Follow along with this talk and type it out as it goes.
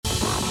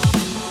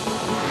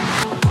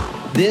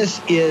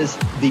This is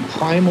the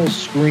primal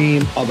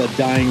scream of a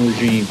dying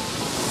regime.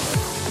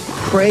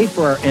 Pray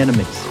for our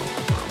enemies,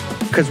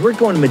 because we're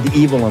going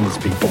medieval on these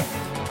people.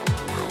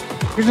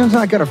 You're just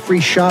not got a free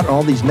shot on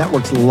all these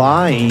networks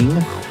lying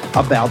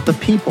about the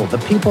people. The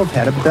people have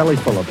had a belly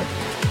full of it.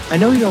 I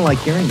know you don't like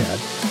hearing that.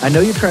 I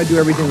know you try to do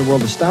everything in the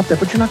world to stop that,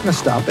 but you're not going to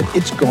stop it.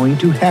 It's going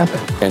to happen.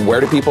 And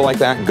where do people like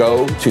that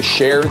go to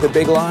share the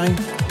big lie?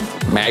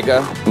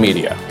 MAGA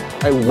media.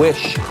 I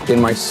wish, in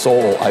my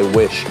soul, I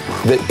wish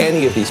that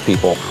any of these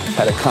people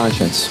had a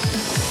conscience.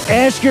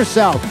 Ask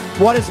yourself,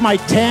 what is my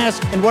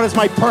task and what is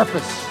my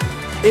purpose?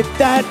 If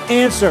that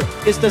answer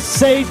is to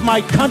save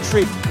my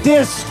country,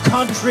 this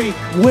country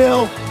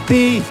will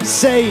be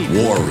saved.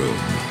 War Room.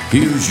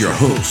 Here's your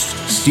host,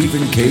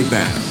 Stephen K.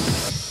 Bannon.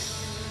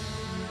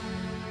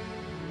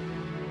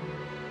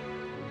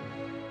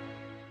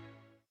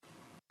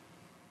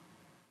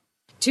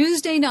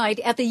 Tuesday night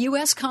at the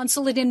U.S.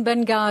 consulate in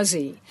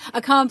Benghazi,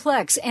 a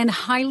complex and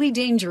highly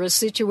dangerous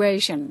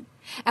situation.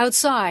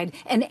 Outside,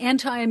 an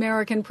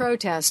anti-American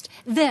protest.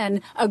 Then,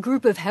 a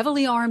group of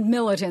heavily armed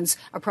militants,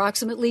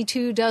 approximately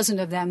 24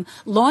 of them,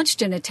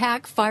 launched an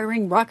attack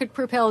firing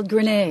rocket-propelled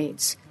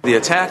grenades. The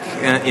attack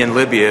in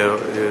Libya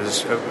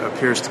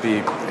appears to be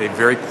a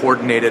very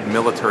coordinated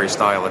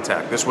military-style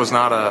attack. This was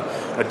not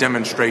a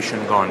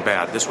demonstration gone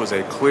bad. This was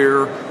a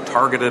clear,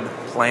 targeted,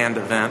 planned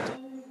event.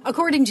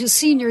 According to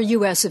senior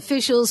U.S.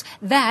 officials,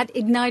 that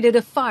ignited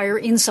a fire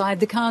inside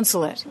the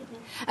consulate.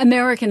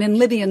 American and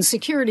Libyan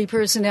security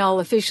personnel,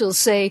 officials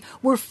say,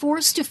 were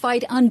forced to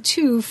fight on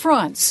two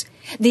fronts.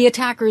 The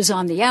attackers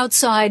on the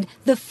outside,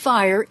 the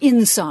fire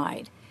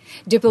inside.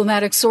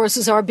 Diplomatic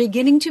sources are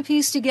beginning to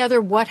piece together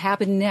what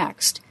happened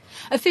next.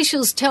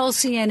 Officials tell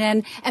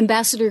CNN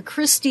Ambassador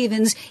Chris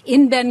Stevens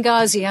in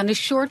Benghazi on a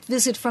short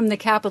visit from the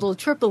capital,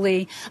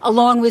 Tripoli,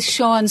 along with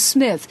Sean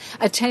Smith,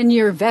 a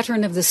 10-year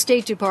veteran of the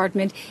State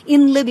Department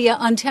in Libya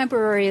on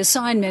temporary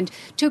assignment,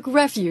 took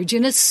refuge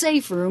in a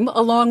safe room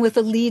along with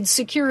a lead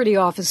security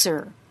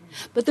officer.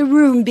 But the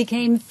room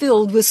became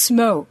filled with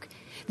smoke.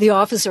 The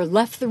officer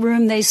left the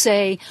room, they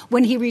say.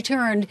 When he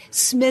returned,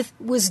 Smith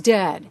was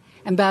dead.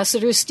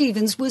 Ambassador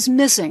Stevens was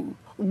missing.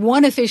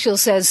 One official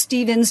says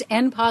Stevens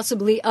and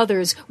possibly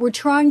others were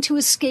trying to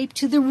escape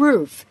to the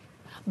roof.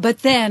 But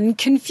then,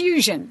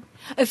 confusion.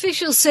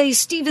 Officials say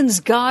Stevens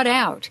got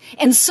out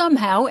and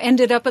somehow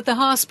ended up at the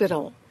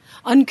hospital.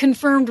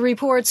 Unconfirmed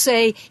reports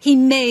say he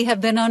may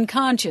have been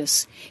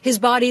unconscious. His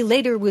body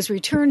later was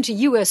returned to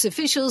U.S.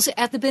 officials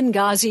at the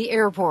Benghazi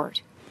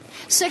airport.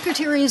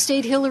 Secretary of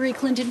State Hillary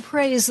Clinton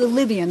praised the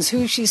Libyans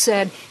who, she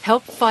said,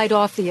 helped fight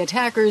off the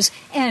attackers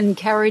and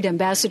carried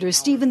Ambassador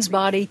Stevens'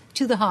 body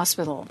to the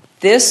hospital.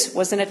 This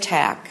was an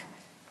attack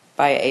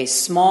by a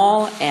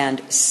small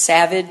and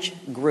savage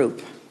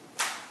group,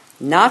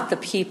 not the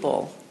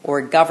people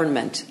or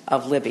government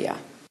of Libya.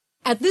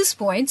 At this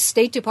point,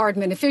 State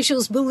Department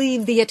officials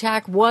believe the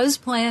attack was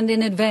planned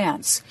in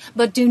advance,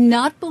 but do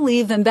not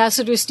believe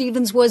Ambassador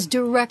Stevens was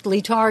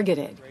directly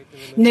targeted.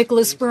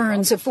 Nicholas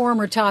Burns, a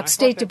former top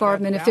State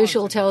Department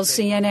official, tells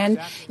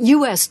CNN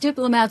U.S.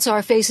 diplomats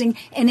are facing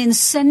an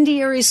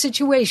incendiary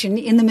situation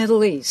in the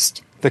Middle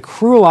East. The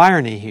cruel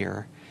irony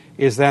here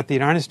is that the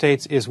United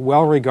States is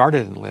well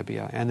regarded in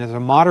Libya, and there's a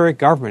moderate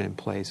government in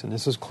place, and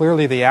this is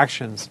clearly the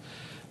actions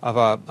of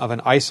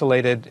an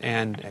isolated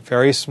and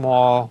very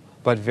small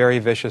but very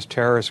vicious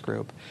terrorist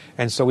group.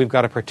 And so we've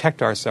got to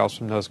protect ourselves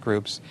from those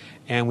groups,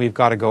 and we've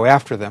got to go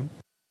after them.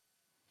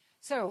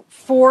 So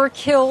 4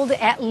 killed,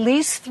 at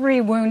least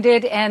 3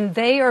 wounded, and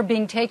they are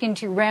being taken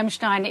to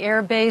Ramstein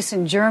Air Base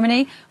in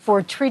Germany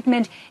for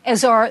treatment,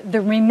 as are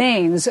the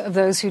remains of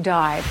those who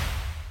died.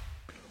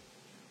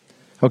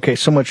 Okay,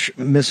 so much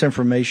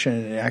misinformation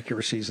and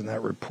inaccuracies in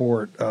that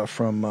report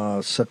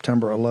from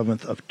September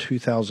 11th of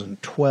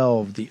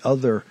 2012, the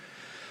other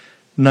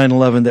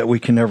 9/11 that we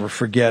can never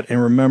forget.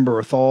 And remember,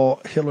 with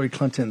all Hillary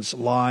Clinton's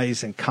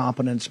lies,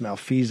 incompetence,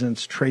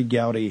 malfeasance, Trey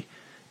Gowdy,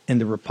 and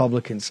the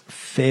Republicans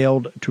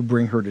failed to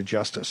bring her to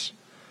justice.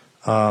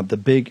 And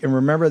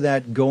remember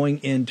that going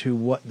into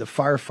what the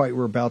firefight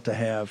we're about to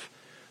have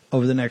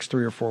over the next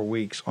 3 or 4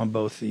 weeks on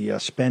both the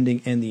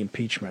spending and the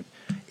impeachment.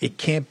 It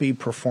can't be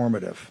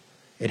performative.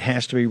 It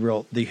has to be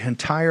real. The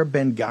entire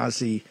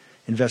Benghazi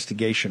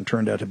investigation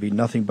turned out to be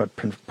nothing but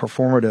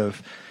performative,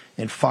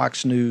 and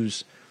Fox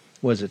News,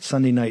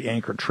 Sunday night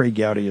anchor Trey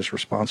Gowdy is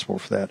responsible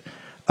for that.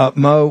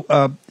 Mo,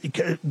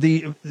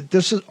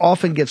 this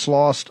often gets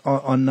lost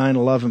on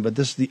 9/11, but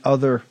this is the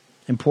other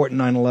important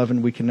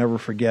 9/11 we can never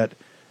forget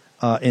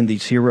in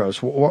these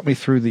heroes. Walk me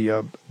through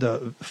the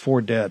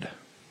 4 dead.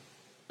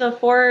 The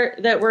 4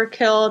 that were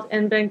killed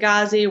in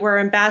Benghazi were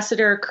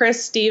Ambassador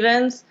Chris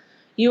Stevens,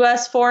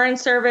 U.S. Foreign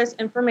Service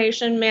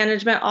Information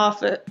Management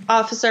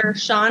Officer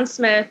Sean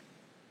Smith,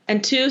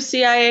 and 2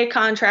 CIA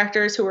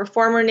contractors who were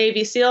former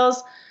Navy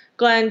SEALs,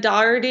 Glenn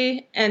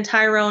Dougherty and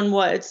Tyrone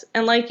Woods.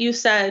 And like you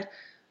said,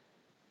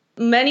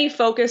 many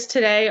focus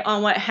today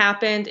on what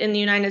happened in the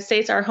United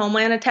States, our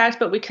homeland attacks,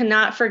 but we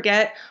cannot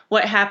forget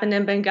what happened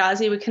in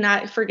Benghazi. We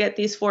cannot forget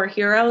these 4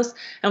 heroes,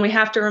 and we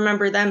have to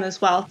remember them as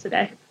well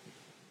today.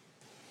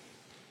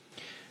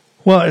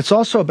 Well, it's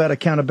also about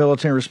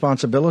accountability and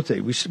responsibility.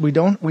 We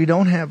got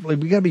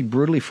to be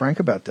brutally frank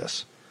about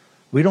this.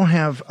 We don't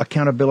have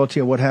accountability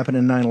of what happened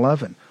in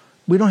 9/11.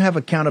 We don't have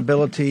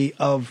accountability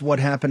of what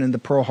happened in the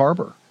Pearl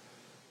Harbor.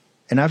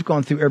 And I've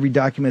gone through every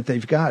document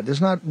they've got.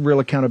 There's not real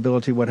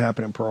accountability of what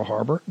happened in Pearl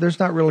Harbor. There's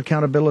not real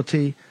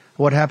accountability of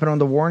what happened on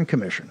the Warren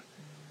Commission.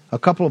 A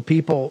couple of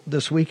people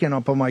this weekend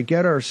up on my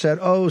getter said,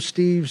 "Oh,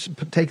 Steve's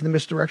taking the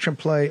misdirection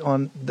play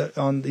on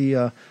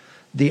the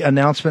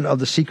announcement of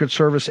the Secret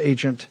Service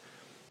agent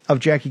of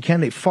Jackie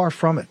Kennedy." Far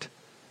from it.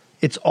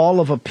 It's all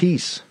of a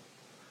piece.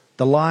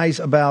 The lies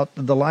about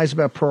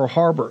Pearl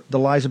Harbor, the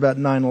lies about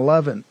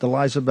 9/11, the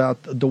lies about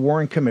the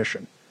Warren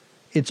Commission.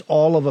 It's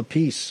all of a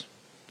piece.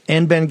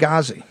 And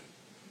Benghazi.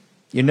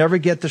 You never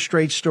get the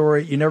straight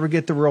story. You never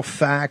get the real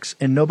facts,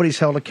 and nobody's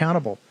held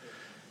accountable.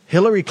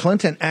 Hillary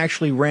Clinton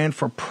actually ran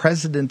for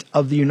president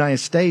of the United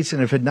States,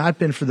 and if it had not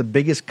been for the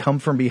biggest come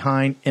from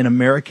behind in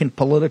American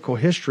political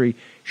history,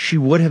 she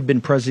would have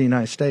been president of the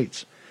United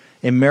States.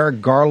 And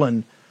Merrick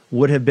Garland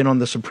would have been on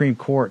the Supreme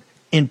Court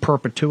in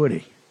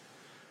perpetuity.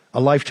 A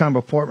lifetime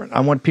appointment.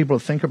 I want people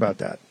to think about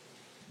that.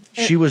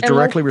 She was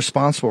directly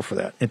responsible for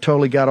that and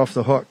totally got off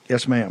the hook.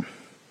 Yes, ma'am.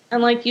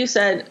 And like you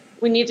said,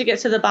 we need to get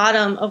to the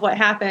bottom of what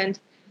happened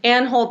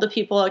and hold the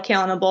people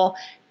accountable.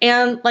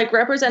 And like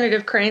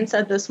Representative Crane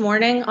said this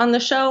morning on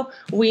the show,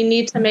 we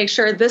need to make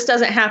sure this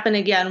doesn't happen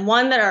again.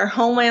 One, that our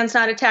homeland's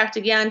not attacked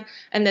again,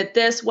 and that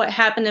what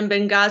happened in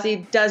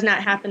Benghazi does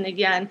not happen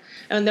again,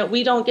 and that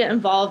we don't get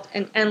involved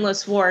in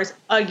endless wars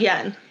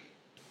again.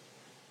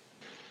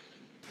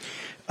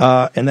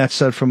 And that's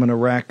said from an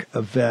Iraq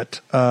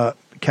vet.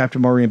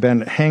 Captain Maureen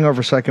Bennett. Hang over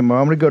a second.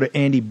 I'm going to go to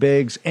Andy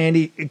Biggs.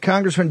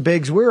 Congressman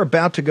Biggs, we're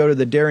about to go to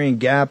the Darien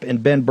Gap in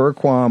Ben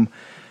Berquam.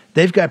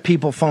 They've got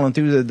people falling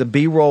through. The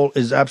B-roll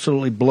is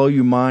absolutely blow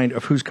you mind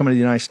of who's coming to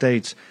the United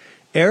States.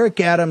 Eric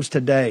Adams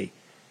today,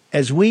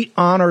 as we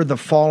honor the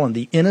fallen,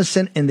 the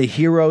innocent and the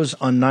heroes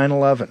on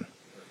 9/11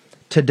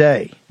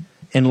 today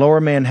in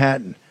Lower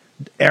Manhattan,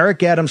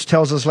 Eric Adams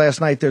tells us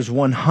last night there's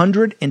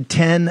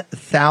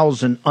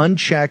 110,000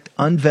 unchecked,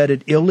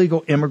 unvetted,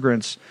 illegal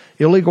immigrants,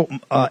 illegal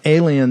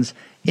aliens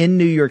in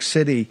New York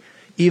City,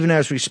 even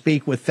as we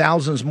speak, with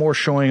thousands more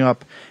showing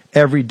up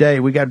every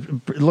day. We got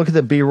look at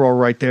the B-roll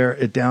right there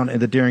down in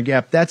the Darien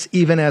Gap. That's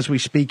even as we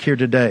speak here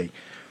today.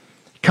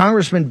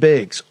 Congressman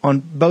Biggs,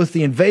 on both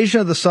the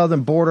invasion of the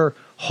southern border,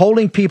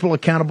 holding people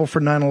accountable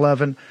for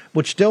 9/11,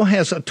 which still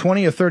has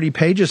 20 or 30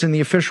 pages in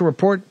the official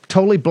report,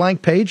 totally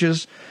blank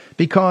pages,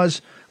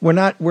 because we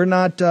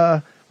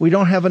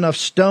don't have enough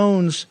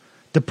stones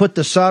to put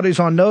the Saudis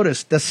on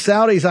notice. The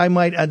Saudis, I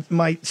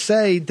might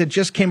say, that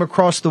just came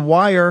across the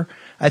wire,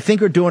 I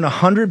think are doing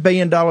 $100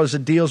 billion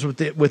of deals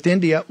with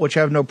India, which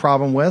I have no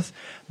problem with,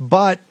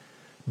 but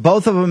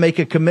both of them make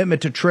a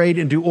commitment to trade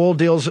and do oil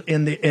deals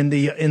in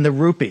the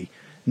rupee,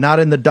 not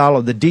in the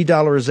dollar. The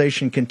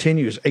de-dollarization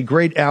continues. A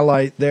great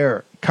ally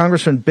there.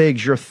 Congressman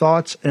Biggs, your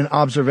thoughts and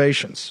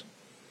observations.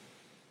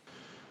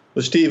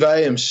 Well, Steve,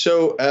 I am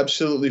so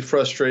absolutely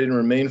frustrated and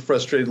remain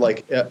frustrated.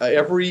 Like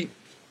every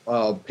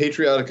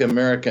patriotic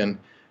American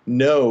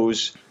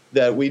knows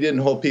that we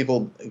didn't hold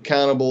people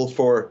accountable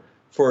for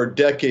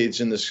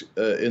decades in this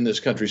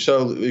country.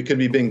 So it could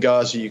be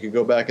Benghazi. You could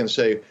go back and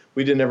say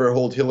we didn't ever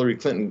hold Hillary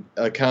Clinton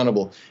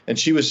accountable, and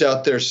she was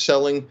out there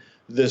selling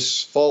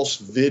this false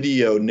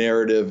video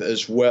narrative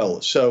as well.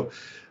 So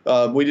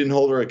we didn't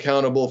hold her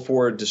accountable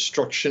for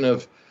destruction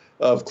of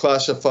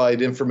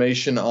classified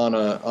information on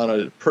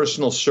a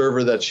personal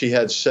server that she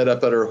had set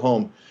up at her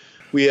home.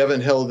 We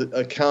haven't held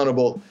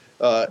accountable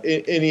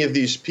any of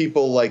these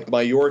people like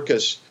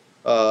Mayorkas,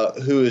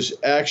 who has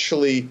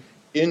actually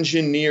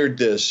engineered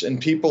this.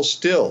 And people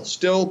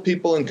still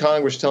people in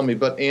Congress tell me,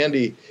 but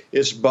Andy,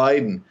 it's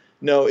Biden.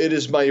 No, it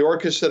is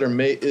Mayorkas that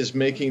is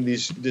making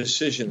these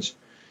decisions.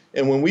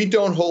 And when we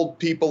don't hold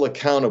people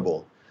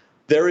accountable,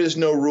 there is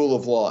no rule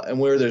of law. And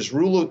where there's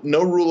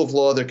no rule of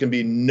law, there can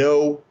be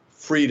no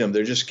freedom.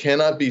 There just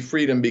cannot be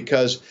freedom,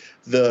 because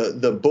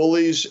the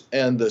bullies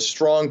and the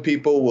strong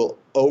people will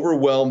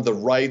overwhelm the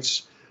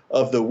rights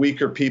of the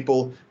weaker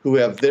people who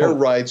have their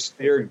rights,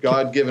 their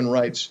God-given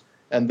rights,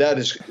 and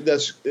that's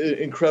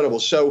incredible.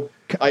 So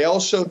I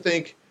also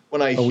think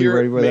when I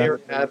hear Mayor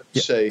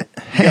Adams say,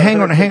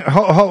 hang over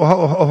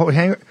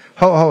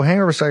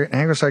a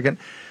second.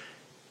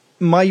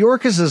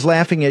 Mayorkas is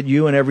laughing at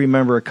you and every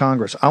member of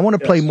Congress. I want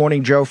to play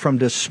Morning Joe from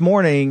this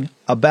morning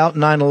about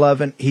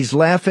 9/11. He's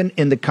laughing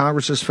in the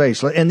Congress's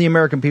face, in the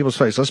American people's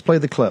face. Let's play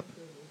the clip.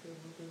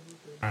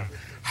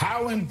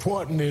 How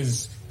important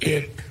is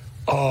it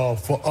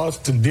for us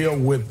to deal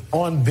with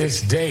on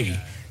this day,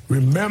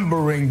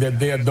 remembering that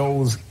there are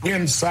those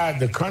inside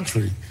the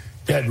country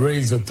that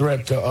raise a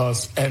threat to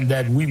us, and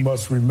that we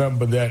must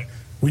remember that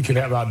we can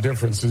have our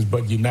differences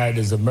but unite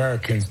as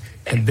Americans.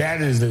 And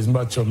that is as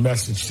much a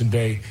message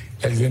today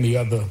as any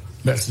other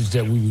message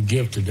that we would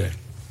give today.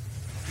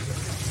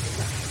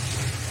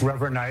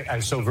 Reverend, I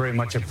so very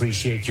much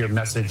appreciate your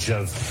message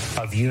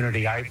of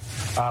unity.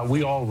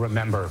 We all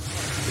remember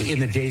in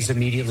the days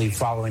immediately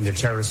following the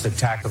terrorist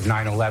attack of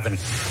 9/11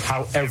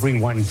 how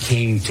everyone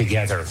came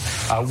together.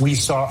 We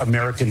saw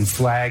American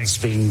flags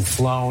being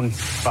flown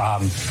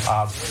from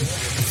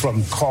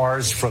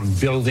cars, from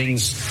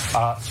buildings,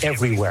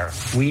 everywhere.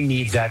 We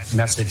need that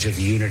message of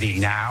unity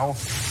now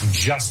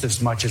just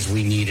as much as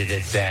we needed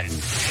it then.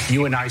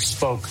 You and I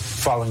spoke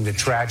following the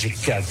tragic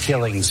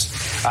killings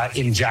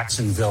in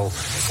Jacksonville,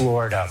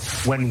 Florida.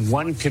 When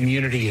one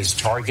community is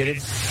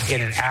targeted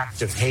in an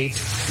act of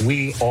hate,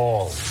 we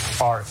all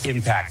are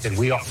impacted.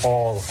 We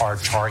all are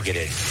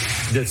targeted.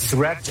 The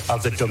threat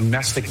of the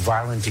domestic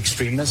violent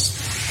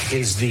extremists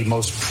is the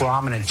most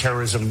prominent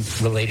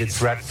terrorism-related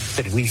threat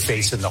that we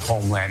face in the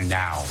homeland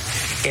now.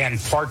 And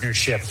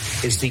partnership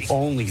is the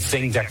only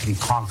thing that can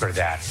conquer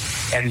that.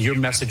 And your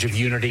message of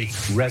unity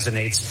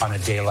resonates on a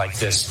day like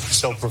this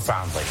so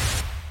profoundly.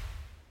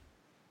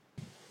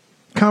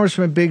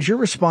 Congressman Biggs, your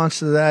response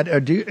to that,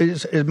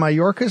 is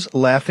Mayorkas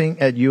laughing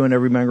at you and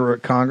every member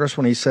of Congress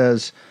when he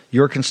says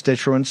your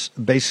constituents,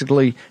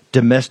 basically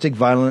domestic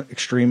violent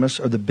extremists,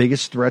 are the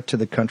biggest threat to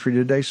the country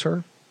today,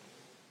 sir?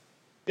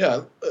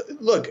 Yeah.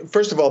 Look,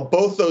 first of all,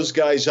 both those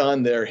guys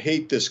on there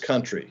hate this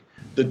country.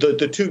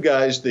 The two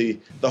guys, the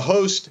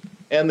host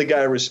and the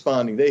guy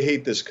responding, they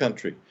hate this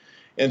country.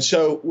 And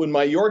so when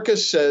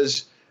Mayorkas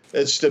says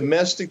it's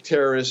domestic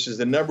terrorists is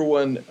the number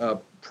one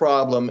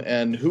problem,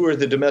 and who are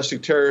the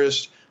domestic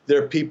terrorists?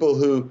 They're people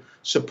who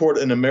support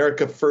an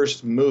America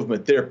First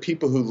movement. They're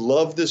people who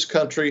love this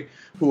country,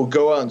 who will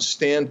go out and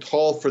stand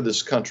tall for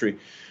this country.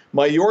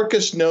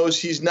 Mayorkas knows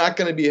he's not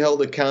going to be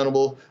held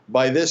accountable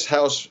by this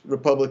House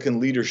Republican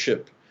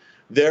leadership.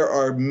 There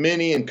are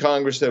many in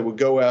Congress that would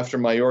go after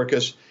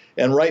Mayorkas,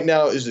 and right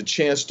now is the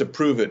chance to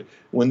prove it.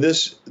 When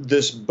this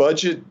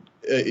budget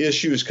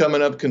issue is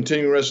coming up,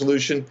 continuing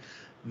resolution,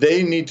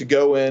 they need to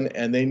go in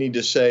and they need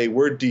to say,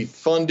 we're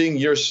defunding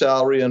your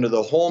salary under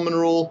the Holman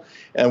Rule,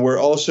 and we're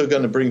also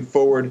going to bring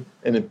forward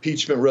an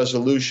impeachment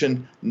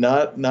resolution,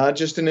 not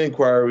just an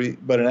inquiry,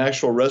 but an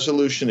actual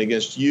resolution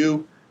against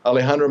you,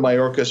 Alejandro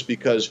Mayorkas,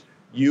 because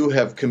you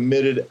have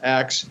committed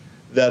acts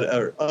that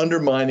are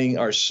undermining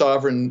our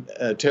sovereign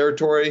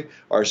territory,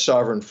 our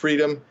sovereign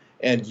freedom,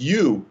 and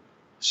you,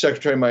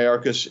 Secretary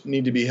Mayorkas,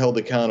 need to be held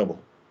accountable.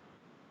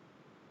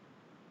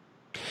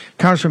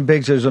 Congressman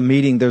Biggs,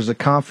 there's a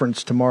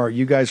conference tomorrow.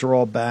 You guys are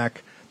all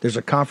back. There's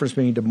a conference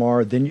meeting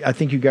tomorrow. Then I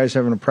think you guys are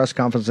having a press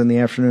conference in the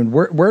afternoon.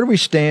 Where do we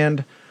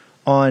stand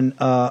on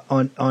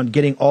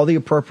getting all the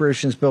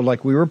appropriations bill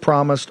like we were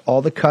promised,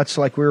 all the cuts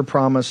like we were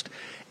promised,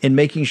 and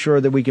making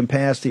sure that we can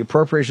pass the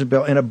appropriations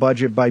bill and a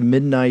budget by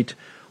midnight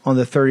on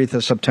the 30th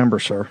of September,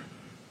 sir?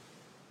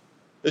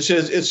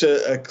 It's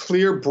a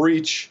clear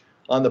breach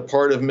on the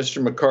part of Mr.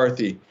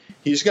 McCarthy.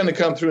 He's going to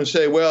come through and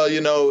say, well,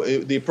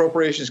 the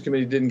Appropriations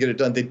Committee didn't get it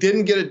done. They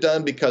didn't get it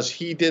done because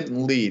he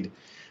didn't lead.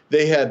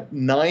 They had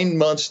 9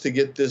 months to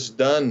get this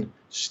done,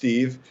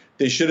 Steve.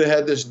 They should have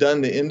had this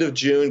done the end of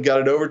June,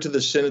 got it over to the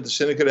Senate. The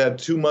Senate could have had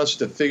 2 months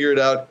to figure it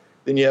out.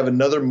 Then you have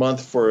another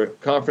month for a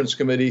conference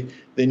committee.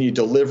 Then you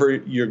deliver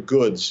your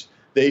goods.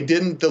 They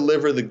didn't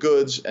deliver the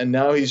goods, and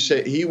now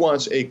he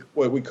wants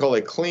what we call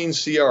a clean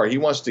CR. He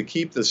wants to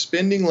keep the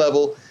spending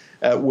level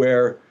at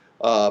where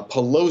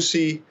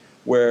Pelosi,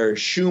 where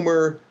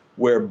Schumer,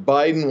 where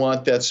Biden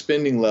want that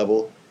spending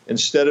level,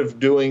 instead of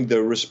doing the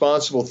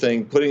responsible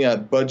thing, putting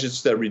out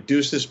budgets that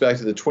reduce this back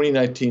to the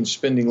 2019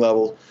 spending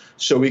level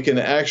so we can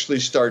actually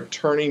start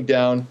turning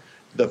down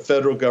the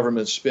federal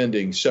government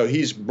spending. So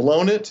he's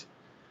blown it,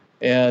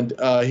 and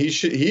he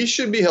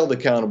should be held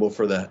accountable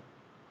for that.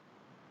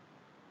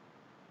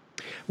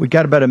 We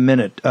got about a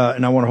minute,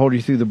 and I want to hold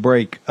you through the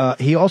break.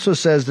 He also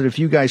says that if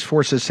you guys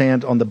force his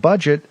hand on the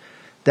budget,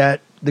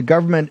 that the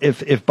government,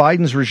 if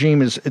Biden's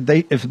regime if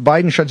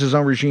Biden shuts his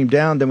own regime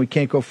down, then we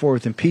can't go forward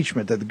with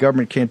impeachment, that the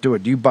government can't do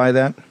it. Do you buy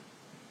that?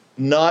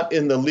 Not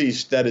in the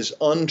least. That is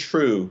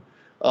untrue.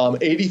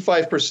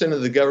 85%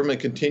 of the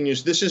government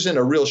continues. This isn't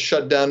a real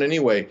shutdown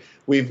anyway.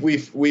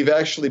 We've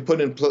actually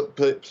put in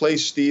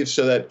place, Steve,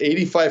 so that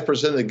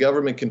 85% of the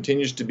government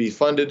continues to be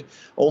funded.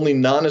 Only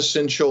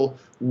non-essential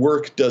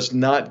work does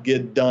not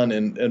get done.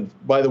 And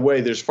by the way,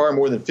 there's far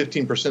more than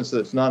 15%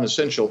 that's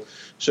non-essential.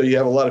 So you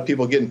have a lot of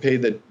people getting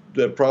paid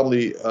that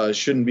probably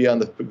shouldn't be on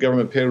the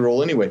government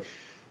payroll anyway.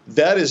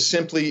 That is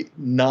simply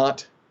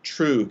not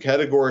true,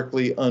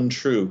 categorically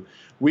untrue.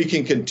 We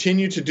can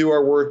continue to do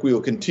our work. We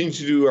will continue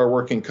to do our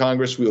work in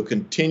Congress. We will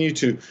continue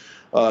to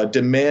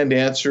demand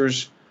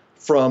answers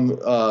from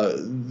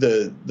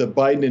the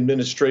Biden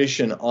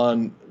administration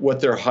on what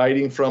they're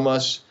hiding from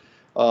us.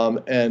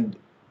 And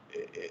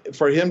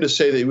for him to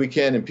say that we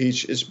can't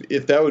impeach,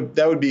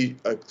 that would be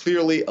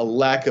clearly a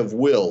lack of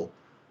will,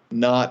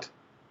 not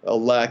a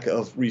lack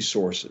of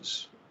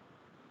resources.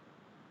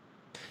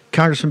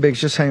 Congressman Biggs,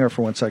 just hang on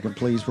for 1 second,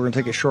 please. We're going to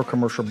take a short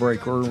commercial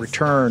break. We're going to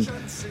return.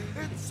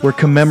 We're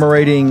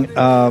commemorating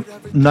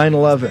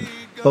 9/11,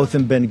 both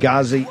in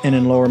Benghazi and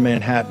in Lower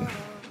Manhattan,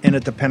 and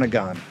at the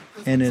Pentagon,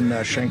 and in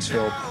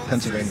Shanksville,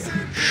 Pennsylvania.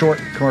 Short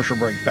commercial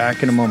break.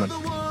 Back in a moment.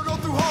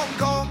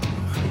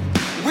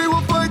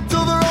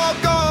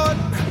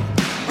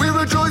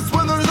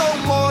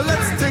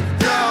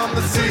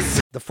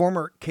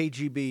 former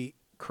KGB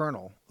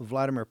colonel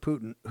Vladimir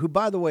Putin, who,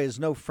 by the way, is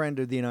no friend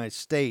of the United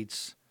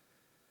States,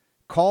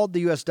 called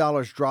the U.S.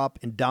 dollar's drop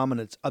in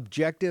dominance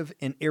objective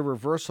and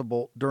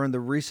irreversible during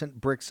the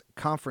recent BRICS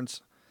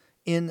conference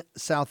in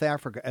South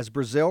Africa, as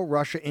Brazil,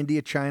 Russia,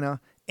 India, China,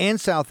 and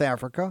South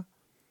Africa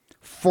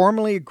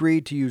formally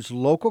agreed to use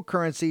local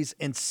currencies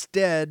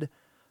instead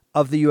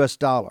of the U.S.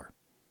 dollar.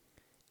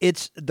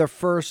 It's the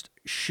first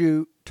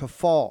shoe to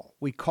fall.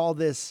 We call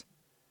this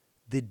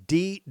the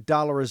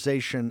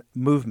de-dollarization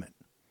movement.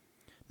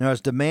 Now, as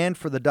demand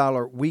for the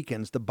dollar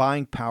weakens, the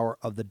buying power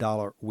of the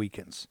dollar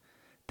weakens.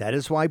 That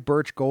is why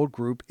Birch Gold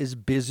Group is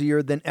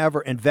busier than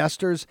ever.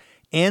 Investors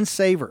and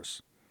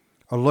savers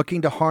are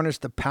looking to harness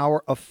the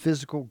power of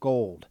physical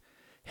gold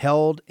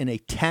held in a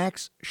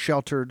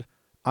tax-sheltered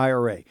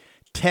IRA.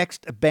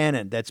 Text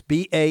Bannon, that's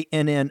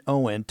BANNON,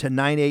 to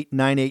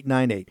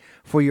 989898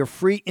 for your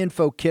free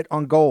info kit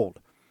on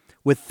gold.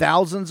 With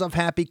thousands of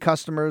happy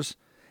customers,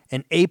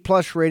 an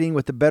A-plus rating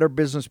with the Better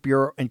Business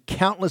Bureau, and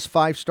countless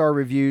 5-star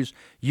reviews,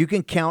 you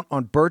can count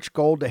on Birch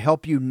Gold to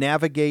help you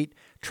navigate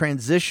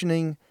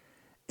transitioning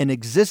an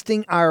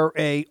existing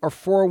IRA or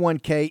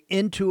 401k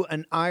into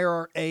an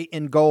IRA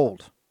in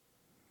gold.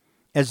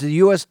 As the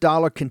U.S.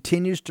 dollar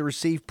continues to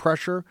receive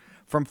pressure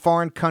from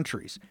foreign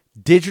countries,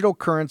 digital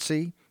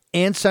currency,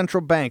 and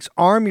central banks,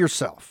 arm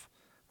yourself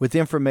with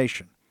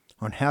information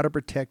on how to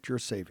protect your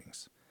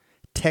savings.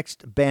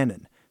 Text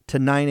Bannon to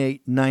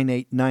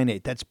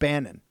 989898. That's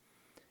Bannon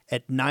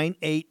at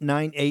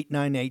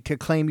 989898 to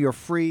claim your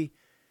free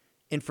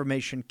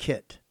information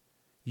kit.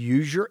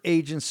 Use your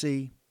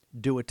agency.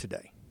 Do it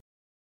today.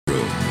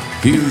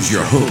 Here's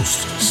your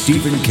host,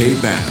 Stephen K.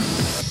 Bannon.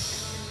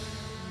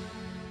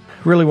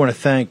 Really want to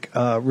thank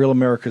Real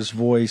America's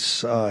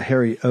Voice,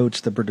 Harry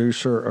Oates, the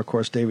producer, of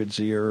course, David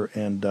Zier,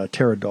 and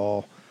Tara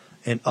Dahl,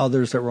 and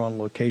others that were on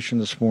location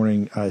this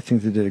morning. I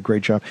think they did a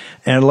great job.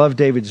 And I love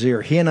David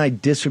Zier. He and I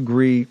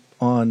disagree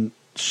on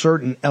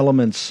certain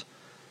elements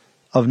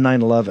of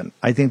 9/11.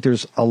 I think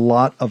there's a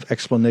lot of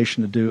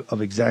explanation to do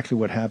of exactly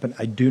what happened.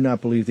 I do not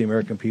believe the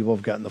American people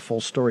have gotten the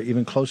full story,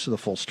 even close to the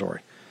full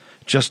story.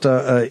 Just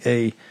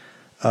a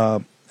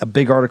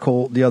big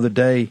article the other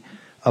day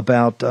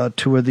about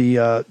two of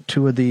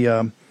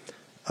the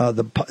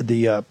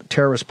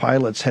terrorist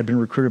pilots had been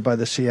recruited by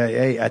the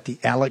CIA at the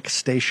Alec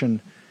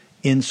station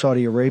in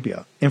Saudi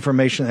Arabia.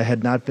 Information that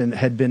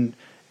had been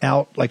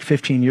out like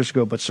 15 years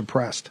ago, but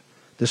suppressed.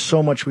 There's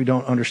so much we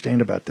don't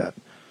understand about that,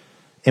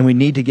 and we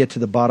need to get to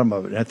the bottom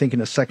of it. And I think in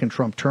the second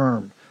Trump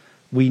term,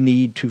 we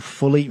need to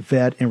fully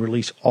vet and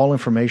release all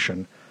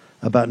information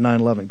about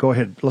 9/11. Go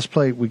ahead. Let's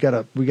play. We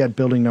got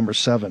building number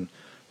 7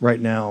 right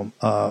now,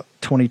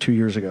 22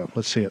 years ago.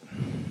 Let's see it.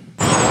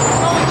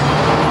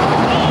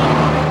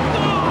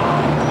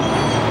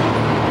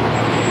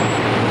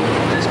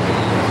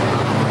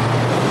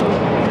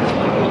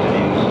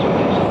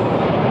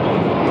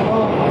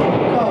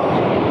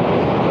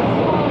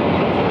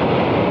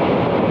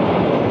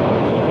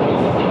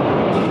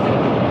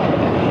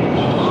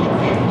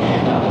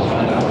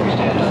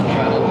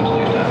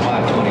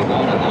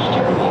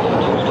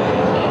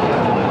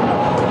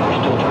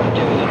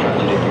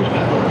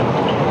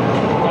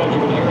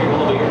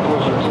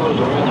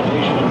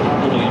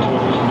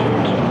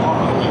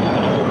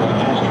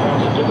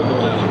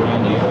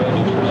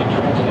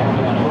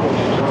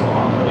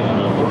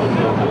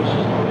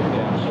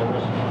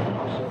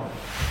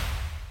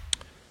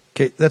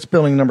 Okay, that's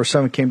building number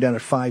 7, came down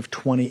at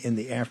 5:20 in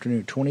the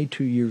afternoon,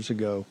 22 years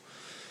ago,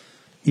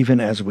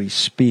 even as we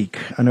speak.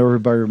 I know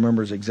everybody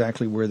remembers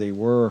exactly where they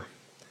were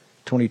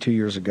 22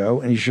 years ago,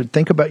 and you should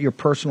think about your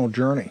personal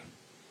journey,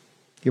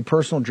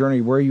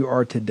 where you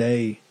are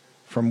today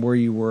from where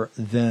you were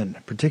then,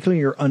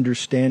 particularly your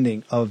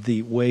understanding of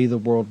the way the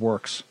world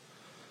works.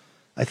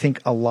 I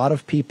think a lot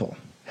of people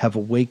have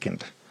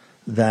awakened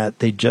that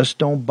they just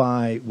don't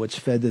buy what's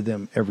fed to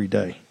them every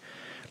day.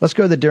 Let's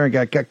go to the Darien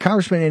guy. Got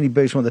Congressman Andy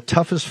Biggs, one of the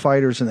toughest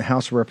fighters in the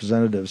House of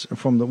Representatives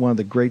from one of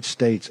the great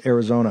states,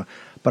 Arizona.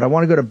 But I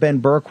want to go to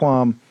Ben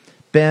Berquam.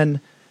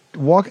 Ben,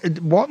 walk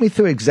me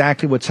through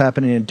exactly what's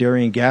happening in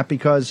Darien Gap,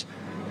 because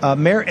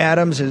Mayor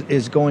Adams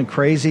is going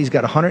crazy. He's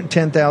got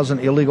 110,000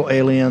 illegal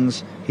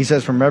aliens. He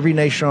says from every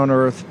nation on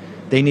earth.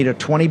 They need a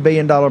 $20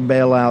 billion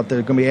bailout.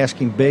 They're going to be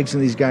asking Biggs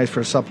and these guys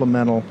for a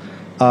supplemental.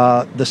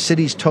 The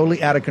city's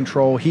totally out of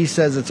control. He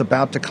says it's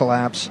about to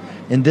collapse.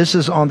 And this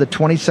is on the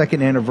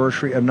 22nd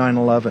anniversary of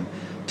 9/11.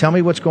 Tell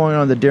me what's going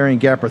on in the Darien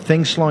Gap. Are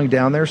things slowing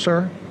down there,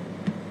 sir?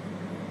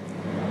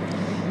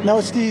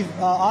 No, Steve.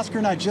 Oscar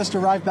and I just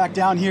arrived back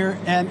down here,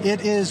 and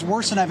it is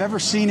worse than I've ever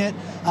seen it.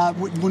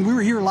 When we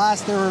were here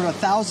last, there were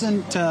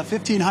 1,000 to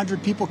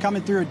 1,500 people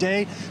coming through a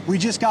day. We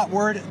just got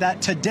word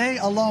that today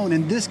alone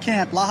in this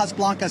camp, Lajas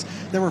Blancas,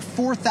 there were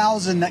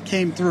 4,000 that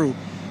came through.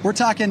 We're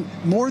talking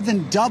more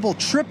than double,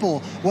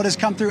 triple what has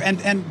come through.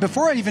 And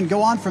before I even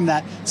go on from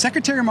that,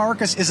 Secretary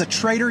Mayorkas is a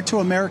traitor to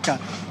America.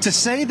 To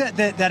say that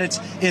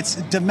it's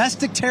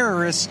domestic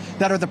terrorists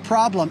that are the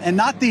problem and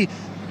not the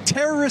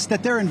terrorists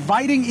that they're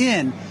inviting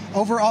in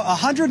over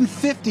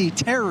 150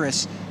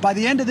 terrorists by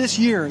the end of this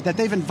year that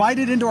they've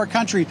invited into our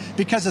country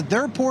because of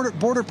their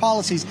border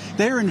policies.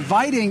 They're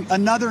inviting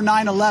another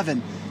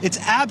 9/11. It's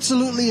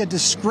absolutely a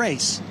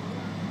disgrace.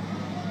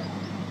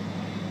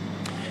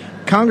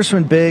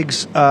 Congressman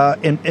Biggs,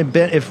 and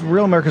Ben, if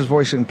Real America's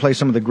Voice can play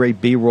some of the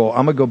great B-roll,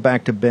 I'm going to go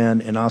back to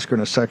Ben and Oscar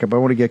in a second, but I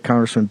want to get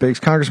Congressman Biggs.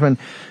 Congressman,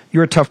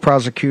 you're a tough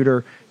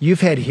prosecutor.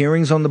 You've had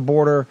hearings on the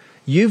border.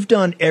 You've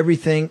done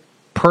everything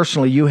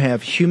personally you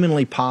have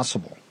humanly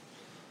possible,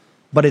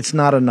 but it's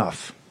not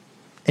enough.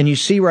 And you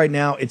see right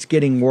now it's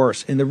getting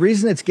worse. And the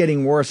reason it's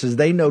getting worse is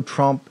they know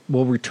Trump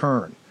will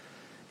return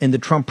and the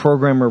Trump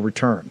program will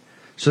return.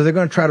 So they're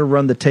going to try to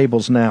run the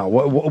tables now.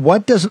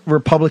 What does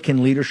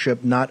Republican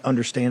leadership not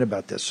understand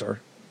about this, sir?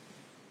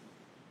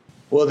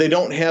 Well, they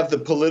don't have the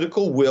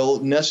political will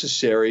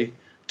necessary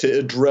to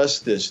address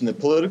this. And the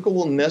political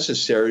will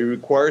necessary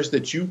requires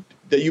that you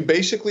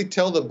basically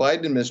tell the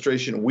Biden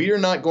administration, we are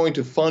not going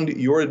to fund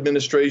your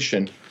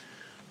administration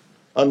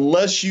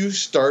unless you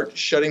start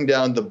shutting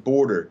down the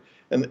border.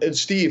 And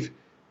Steve,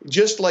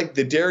 just like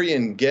the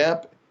Darien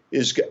Gap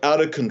is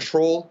out of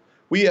control,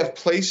 we have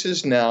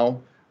places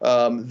now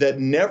that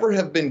never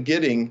have been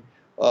getting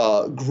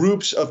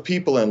groups of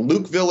people in.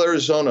 Lukeville,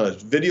 Arizona,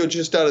 video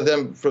just out of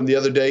them from the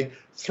other day,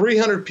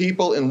 300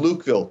 people in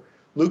Lukeville.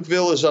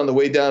 Lukeville is on the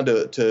way down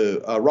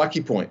to Rocky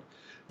Point.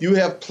 You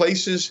have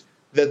places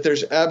that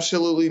there's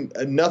absolutely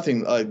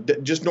nothing.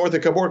 Just north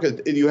of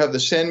Caborca, you have the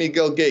San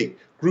Miguel Gate,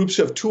 groups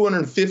of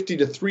 250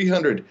 to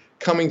 300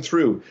 coming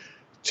through,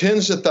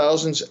 tens of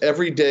thousands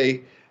every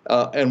day.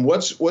 And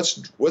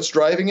what's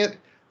driving it?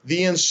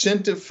 The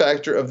incentive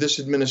factor of this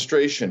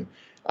administration.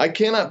 I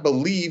cannot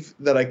believe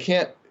that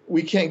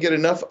we can't get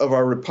enough of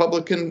our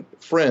Republican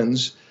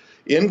friends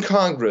in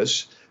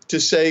Congress to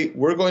say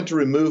we're going to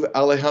remove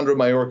Alejandro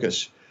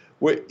Mayorkas.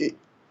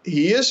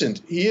 He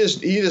isn't.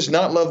 He does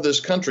not love this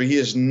country. He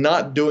is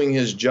not doing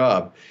his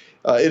job.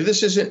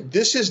 This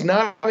is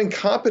not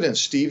incompetence,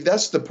 Steve.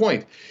 That's the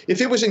point. If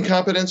it was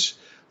incompetence,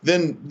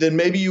 then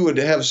maybe you would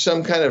have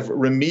some kind of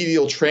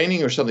remedial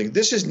training or something.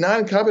 This is not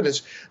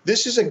incompetence.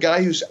 This is a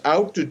guy who's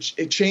out to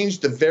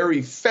change the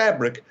very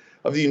fabric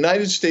of the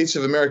United States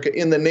of America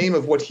in the name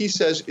of what he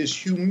says is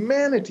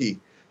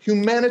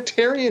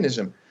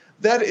humanitarianism.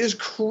 That is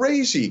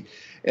crazy.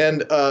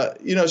 And,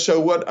 so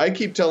what I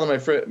keep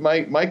telling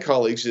my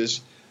colleagues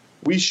is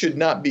we should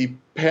not be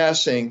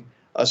passing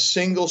a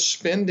single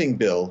spending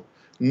bill,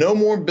 no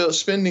more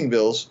spending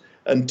bills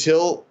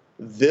until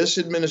this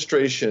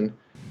administration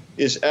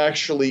is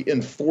actually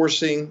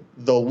enforcing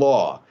the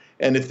law.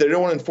 And if they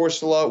don't want to enforce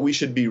the law, we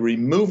should be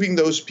removing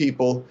those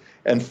people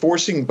and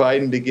forcing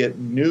Biden to get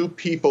new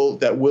people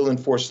that will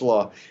enforce the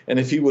law. And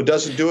if he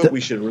doesn't do it, we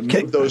should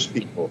remove those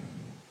people.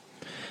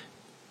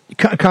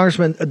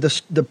 Congressman,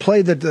 the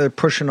play that they're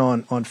pushing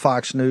on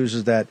Fox News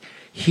is that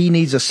he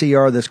needs a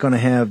CR that's going to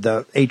have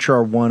the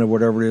HR 1 or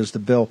whatever it is, the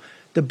bill.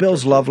 The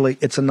bill's lovely.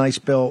 It's a nice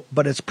bill,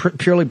 but it's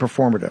purely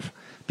performative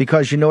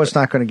because it's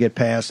not going to get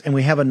passed, and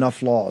we have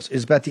enough laws.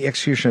 It's about the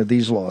execution of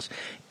these laws.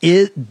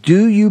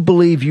 Do you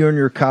believe you and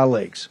your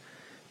colleagues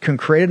can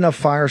create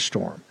enough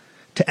firestorm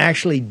to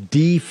actually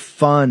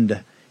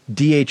defund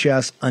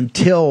DHS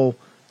until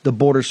the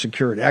border's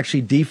secured,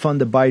 actually defund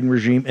the Biden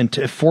regime and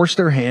to force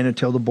their hand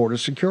until the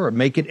border's secure.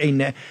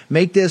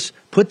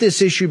 Put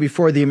this issue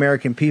before the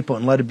American people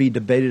and let it be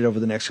debated over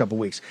the next couple of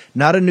weeks.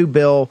 Not a new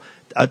bill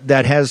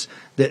that has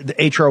the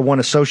HR 1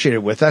 associated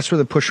with. That's where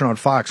they're pushing on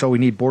Fox. Oh, we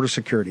need border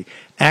security.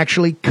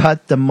 Actually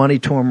cut the money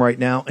to them right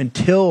now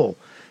until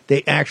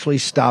they actually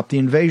stop the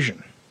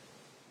invasion.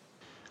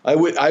 I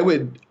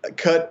would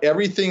cut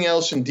everything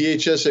else in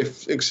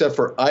DHS except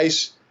for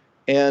ICE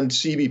and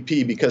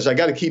CBP because I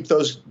got to keep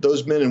those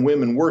men and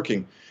women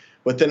working.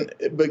 But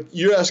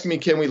you're asking me,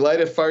 can we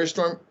light a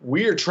firestorm?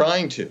 We are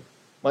trying to.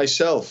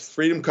 Myself,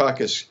 Freedom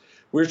Caucus,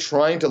 we're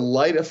trying to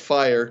light a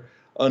fire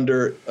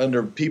under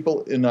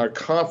people in our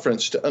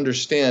conference to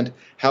understand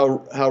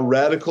how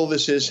radical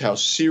this is, how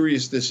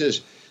serious this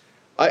is.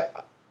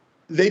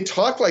 They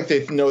talk like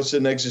they know it's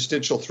an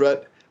existential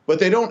threat, but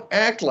they don't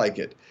act like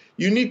it.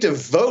 You need to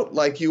vote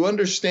like you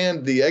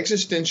understand the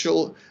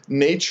existential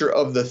nature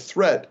of the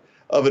threat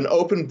of an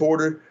open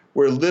border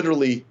where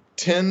literally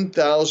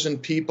 10,000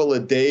 people a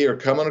day are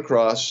coming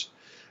across.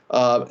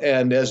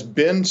 And as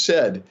Ben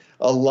said,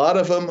 a lot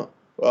of them,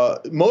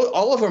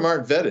 all of them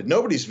aren't vetted.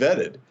 Nobody's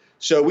vetted.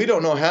 So we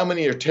don't know how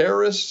many are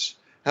terrorists,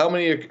 how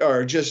many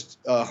are just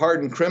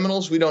hardened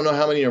criminals. We don't know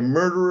how many are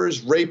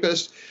murderers,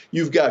 rapists.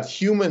 You've got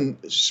human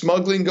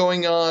smuggling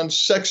going on,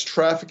 sex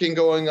trafficking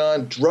going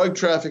on, drug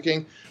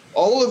trafficking,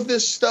 all of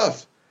this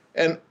stuff.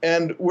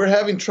 And we're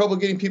having trouble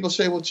getting people to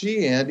say, well,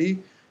 gee, Andy,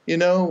 we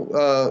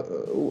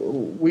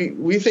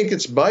think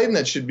it's Biden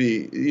that should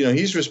be,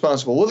 he's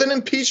responsible. Well, then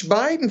impeach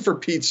Biden for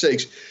Pete's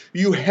sakes.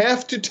 You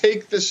have to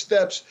take the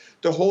steps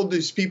to hold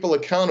these people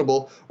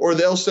accountable, or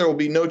else there will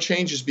be no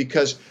changes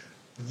because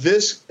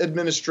this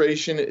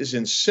administration is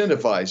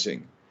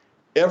incentivizing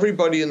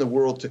everybody in the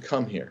world to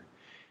come here.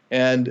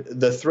 And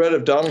the threat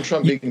of Donald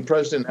Trump being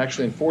president,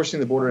 actually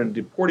enforcing the border and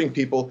deporting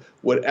people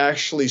would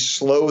actually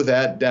slow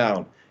that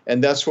down.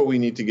 And that's what we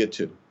need to get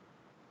to.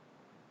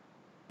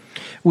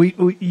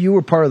 You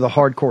were part of the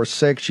hardcore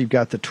 6. You've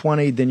got the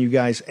 20. Then you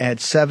guys add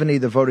 70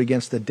 to vote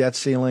against the debt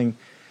ceiling.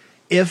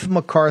 If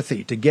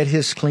McCarthy, to get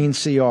his clean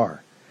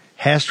CR,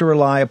 has to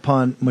rely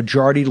upon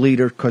majority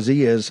leader, because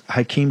he is,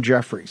 Hakeem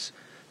Jeffries,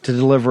 to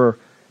deliver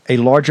a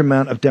large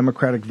amount of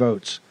Democratic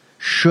votes,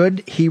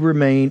 should he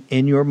remain,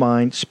 in your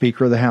mind,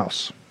 Speaker of the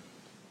House?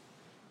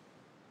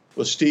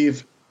 Well,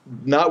 Steve,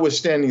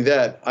 notwithstanding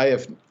that, I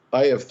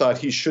have thought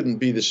he shouldn't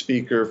be the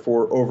Speaker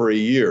for over a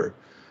year,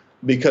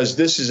 because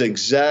this is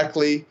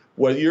exactly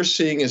what you're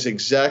seeing is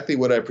exactly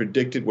what I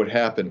predicted would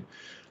happen.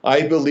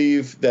 I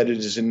believe that it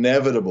is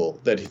inevitable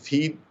that if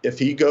he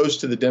goes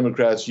to the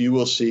Democrats, you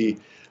will see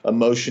a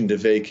motion to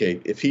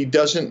vacate. If he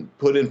doesn't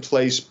put in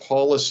place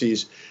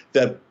policies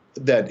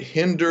that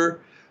hinder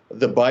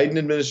the Biden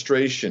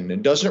administration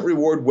and doesn't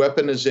reward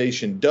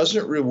weaponization,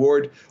 doesn't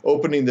reward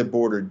opening the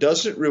border,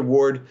 doesn't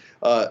reward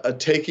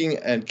taking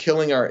and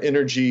killing our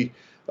energy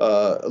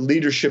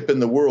leadership in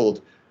the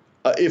world,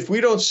 if we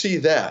don't see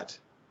that,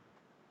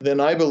 then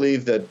I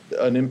believe that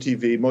an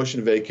MTV motion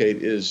to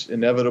vacate is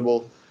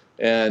inevitable.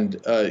 And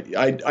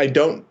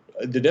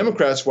the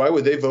Democrats, why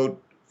would they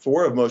vote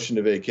for a motion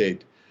to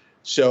vacate?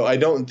 So I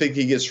don't think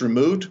he gets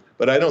removed,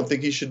 but I don't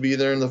think he should be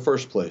there in the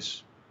first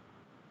place.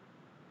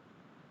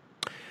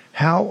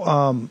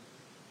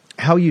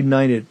 How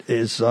united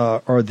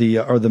are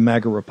the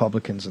MAGA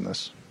Republicans in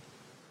this?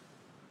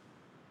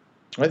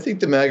 I think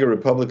the MAGA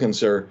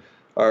Republicans are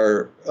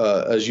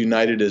as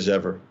united as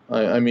ever.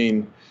 I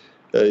mean,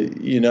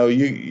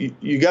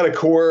 you got a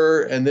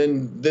core, and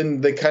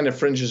then they kind of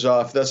fringes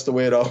off. That's the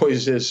way it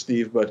always is,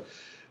 Steve.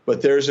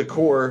 But there's a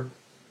core,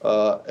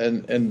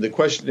 and the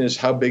question is,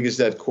 how big is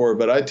that core?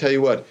 But I tell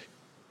you what,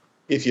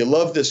 if you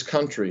love this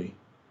country,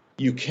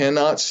 you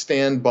cannot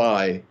stand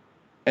by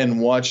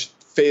and watch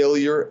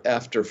failure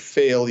after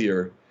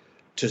failure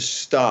to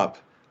stop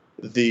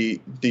the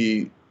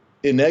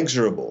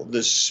inexorable,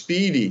 the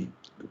speedy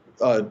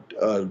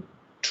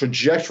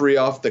trajectory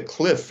off the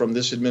cliff from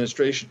this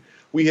administration.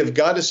 We have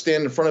got to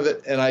stand in front of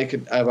it. And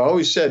I've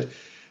always said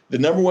the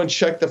number one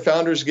check the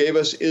founders gave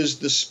us is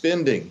the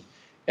spending.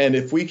 And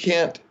if we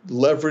can't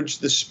leverage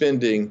the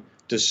spending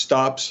to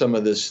stop some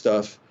of this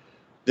stuff,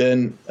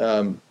 then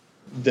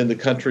the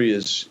country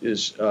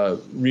is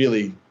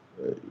really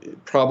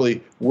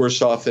probably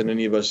worse off than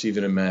any of us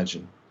even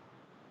imagine.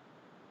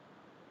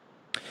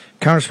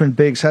 Congressman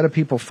Biggs, how do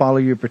people follow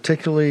you,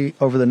 particularly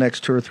over the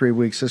next 2 or 3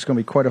 weeks? This is going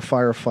to be quite a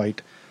firefight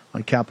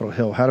on Capitol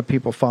Hill. How do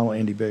people follow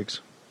Andy Biggs?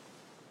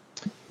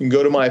 You can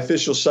go to my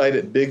official site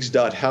at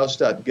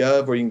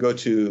biggs.house.gov, or you can go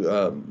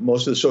to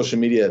most of the social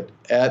media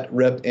at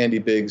Rep. Andy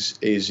Biggs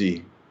AZ.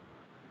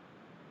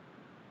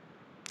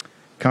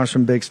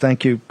 Congressman Biggs,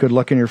 thank you. Good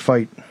luck in your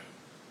fight.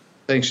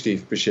 Thanks,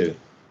 Steve. Appreciate it.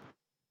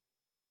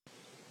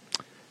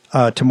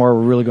 Tomorrow,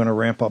 we're really going to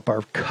ramp up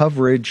our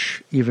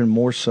coverage even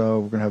more so.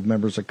 We're going to have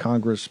members of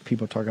Congress,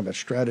 people talking about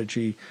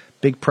strategy.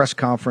 Big press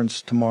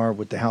conference tomorrow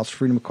with the House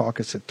Freedom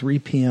Caucus at 3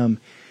 p.m.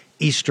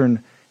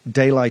 Eastern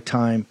Daylight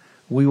Time.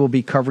 We will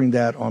be covering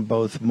that on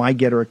both my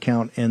Getter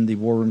account and the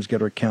War Room's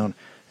Getter account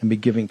and be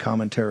giving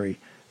commentary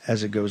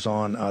as it goes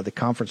on. The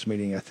conference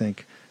meeting, I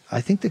think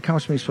the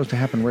conference meeting is supposed to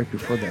happen right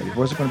before that. It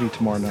wasn't going to be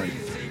tomorrow night.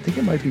 I think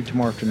it might be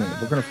tomorrow afternoon.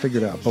 We're going to figure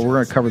it out, but we're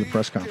going to cover the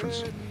press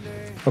conference.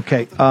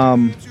 Okay,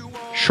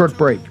 short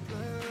break.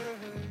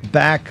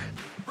 Back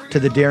to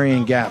the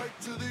Darien Gap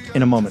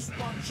in a moment.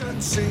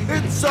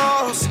 It's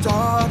all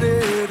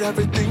started,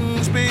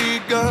 everything's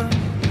begun,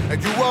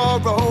 and you are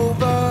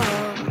over.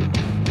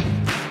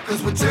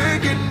 'Cause we're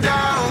taking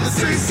down the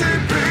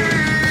CCP.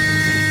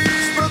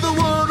 Spread the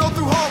word all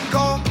through Hong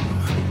Kong.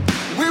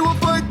 We will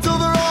fight till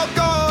they're all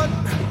gone.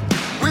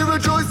 We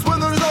rejoice when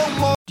there's no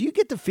more. Do you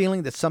get the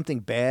feeling that something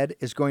bad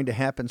is going to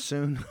happen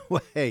soon?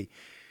 Well, hey,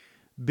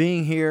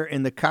 being here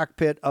in the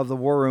cockpit of the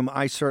War Room,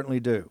 I certainly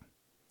do.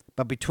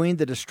 But between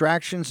the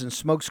distractions and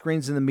smoke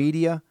screens in the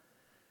media,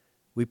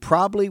 we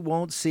probably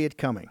won't see it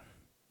coming.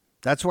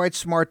 That's why it's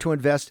smart to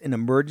invest in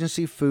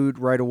emergency food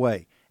right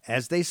away.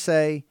 As they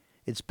say,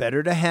 it's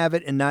better to have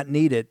it and not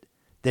need it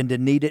than to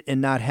need it and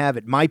not have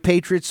it. My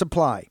Patriot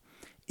Supply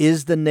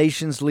is the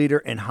nation's leader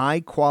in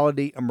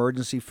high-quality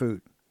emergency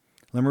food.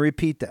 Let me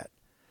repeat that.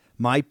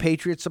 My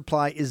Patriot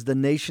Supply is the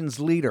nation's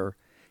leader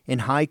in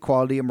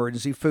high-quality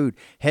emergency food.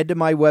 Head to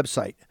my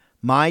website,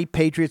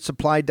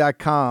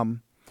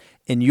 mypatriotsupply.com,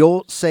 and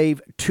you'll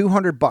save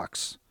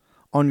 $200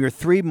 on your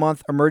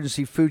 3-month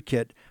emergency food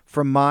kit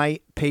from My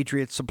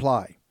Patriot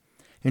Supply.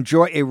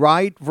 Enjoy a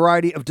wide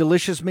variety of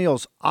delicious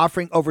meals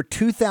offering over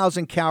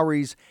 2,000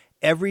 calories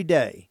every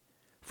day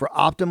for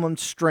optimum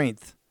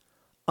strength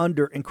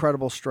under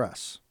incredible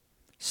stress.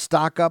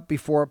 Stock up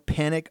before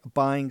panic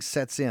buying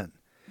sets in.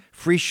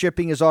 Free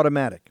shipping is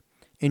automatic,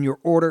 and your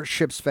order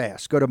ships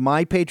fast. Go to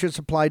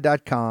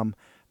mypatriotsupply.com,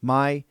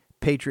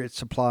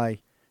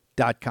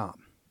 mypatriotsupply.com.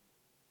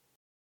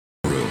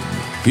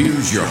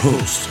 Here's your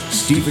host,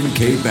 Stephen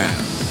K.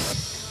 Bannon.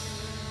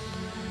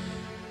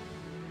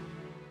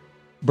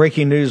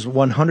 breaking news,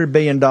 $100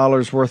 billion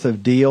worth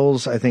of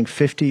deals, I think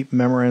 50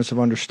 memorandums of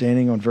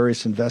understanding on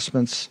various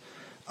investments.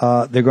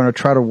 They're going to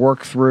try to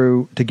work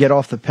through to get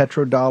off the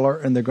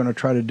petrodollar, and they're going to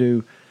try to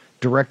do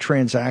direct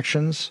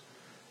transactions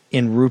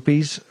in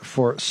rupees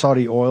for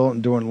Saudi oil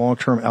and doing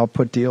long-term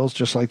output deals,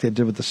 just like they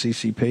did with the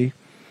CCP.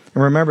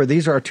 And remember,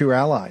 these are our two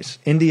allies.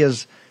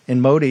 India's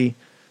and Modi,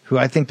 who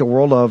I think the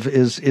world of,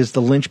 is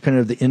the linchpin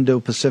of the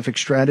Indo-Pacific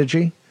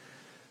strategy.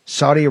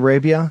 Saudi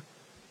Arabia,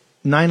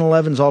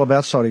 9/11 is all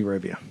about Saudi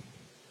Arabia.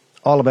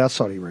 All about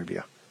Saudi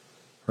Arabia,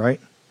 right?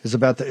 Is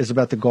about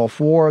the Gulf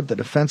War, the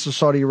defense of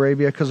Saudi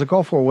Arabia, because the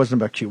Gulf War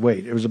wasn't about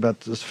Kuwait. It was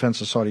about the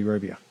defense of Saudi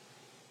Arabia.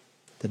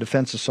 The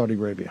defense of Saudi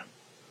Arabia.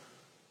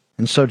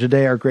 And so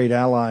today our great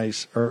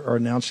allies are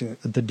announcing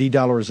the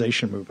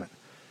de-dollarization movement.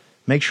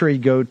 Make sure you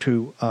go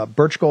to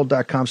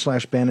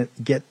birchgold.com/Bannon,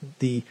 get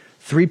the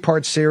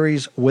 3-part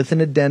series with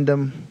an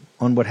addendum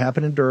on what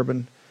happened in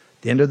Durban,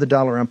 the end of the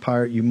dollar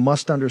empire. You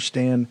must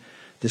understand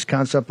this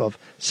concept of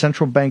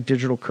central bank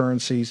digital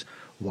currencies,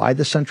 why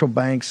the central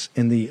banks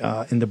in the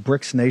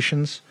BRICS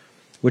nations,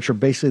 which are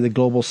basically the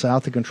global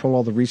south that control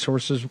all the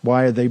resources,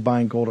 why are they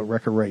buying gold at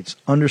record rates?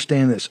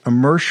 Understand this.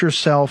 Immerse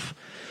yourself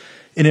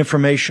in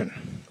information.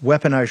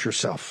 Weaponize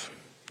yourself,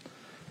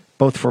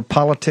 both for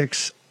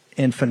politics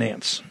and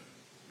finance.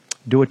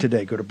 Do it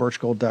today. Go to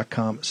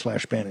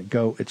birchgold.com/Bannon.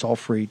 Go. It's all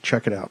free.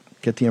 Check it out.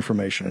 Get the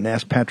information and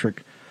ask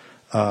Patrick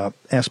and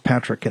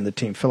the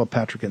team, Philip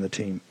Patrick and the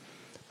team,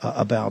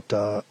 about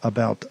the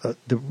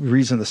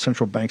reason the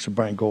central banks are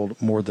buying gold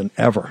more than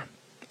ever.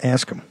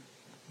 Ask them.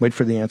 Wait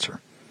for the answer.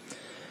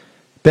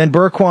 Ben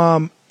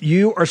Bergquam,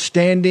 you are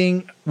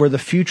standing where the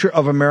future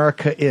of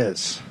America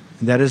is,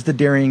 and that is the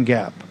Darien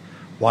Gap.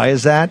 Why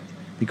is that?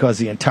 Because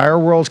the entire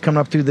world's coming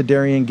up through the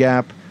Darien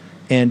Gap,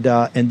 and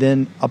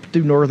then up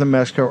through northern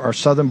Mexico, our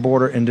southern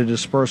border, and to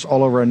disperse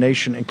all over our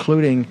nation,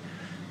 including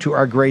to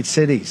our great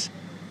cities.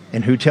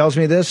 And who tells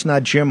me this?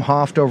 Not Jim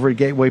Hoft over at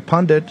Gateway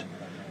Pundit,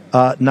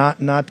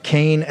 not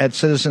Kane at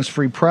Citizens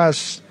Free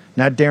Press,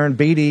 not Darren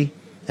Beatty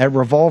at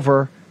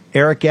Revolver.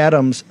 Eric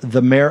Adams,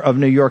 the mayor of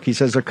New York, he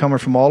says they're coming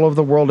from all over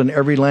the world in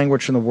every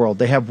language in the world.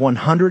 They have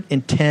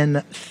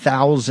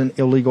 110,000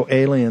 illegal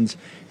aliens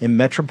in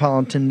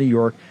metropolitan New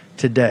York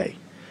today.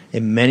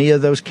 And many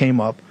of those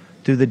came up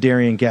through the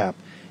Darien Gap.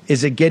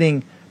 Is it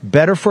getting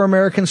better for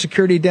American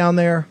security down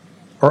there?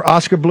 Or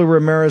Oscar Blue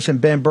Ramirez and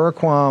Ben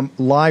Bergquam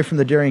live from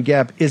the Darien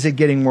Gap, is it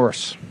getting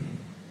worse?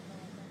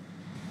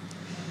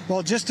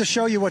 Well, just to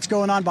show you what's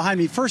going on behind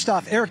me, first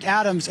off, Eric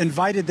Adams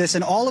invited this,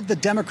 and all of the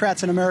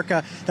Democrats in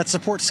America that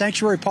support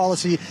sanctuary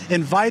policy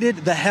invited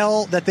the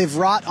hell that they've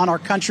wrought on our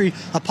country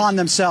upon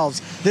themselves.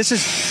 This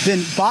has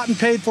been bought and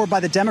paid for by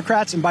the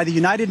Democrats and by the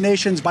United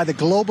Nations, by the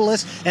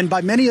globalists, and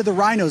by many of the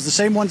rhinos, the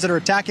same ones that are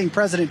attacking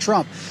President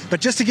Trump. But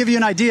just to give you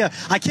an idea,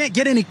 I can't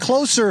get any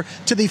closer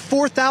to the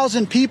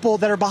 4,000 people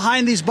that are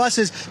behind these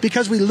buses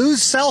because we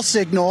lose cell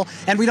signal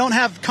and we don't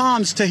have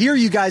comms to hear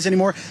you guys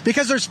anymore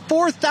because there's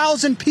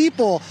 4,000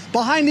 people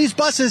behind these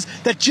buses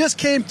that just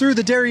came through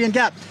the Darien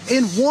Gap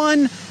in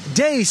one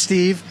day,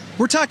 Steve.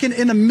 We're talking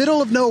in the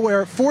middle of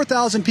nowhere,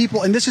 4,000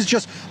 people, and this is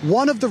just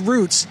one of the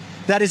routes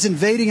that is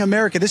invading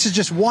America. This is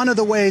just one of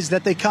the ways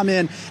that they come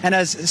in. And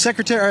as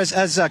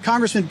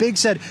Congressman Biggs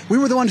said, we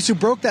were the ones who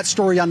broke that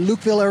story on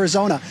Lukeville,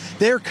 Arizona.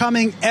 They're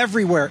coming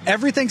everywhere.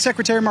 Everything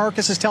Secretary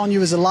Marcus is telling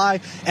you is a lie.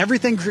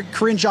 Everything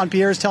Karine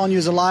Jean-Pierre is telling you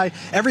is a lie.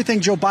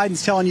 Everything Joe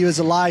Biden's telling you is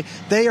a lie.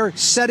 They are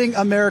setting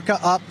America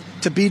up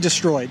to be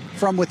destroyed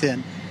from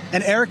within.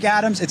 And Eric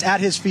Adams, it's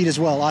at his feet as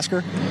well.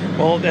 Oscar?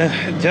 Well,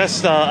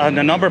 just the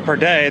number per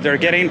day, they're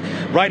getting,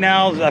 right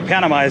now,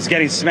 Panama is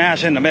getting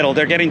smashed in the middle.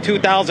 They're getting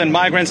 2,000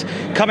 migrants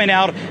coming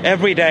out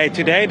every day.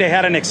 Today, they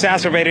had an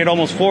exacerbated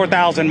almost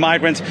 4,000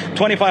 migrants,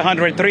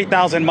 2,500,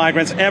 3,000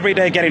 migrants every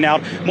day getting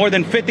out. More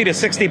than 50 to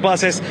 60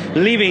 buses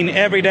leaving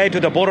every day to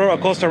the border of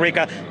Costa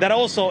Rica. That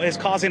also is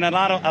causing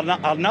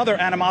another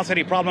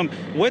animosity problem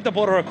with the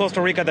border of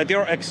Costa Rica, that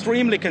they're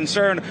extremely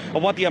concerned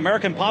of what the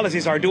American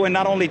policies are doing,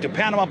 not only to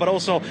Panama, but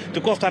also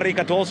to Costa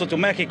Rica, to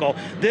Mexico.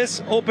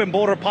 This open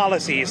border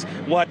policies,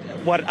 what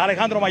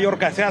Alejandro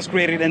Mayorkas has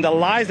created and the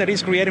lies that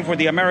he's creating for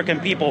the American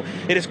people,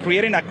 it is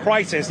creating a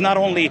crisis not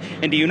only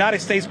in the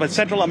United States, but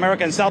Central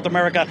America and South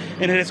America,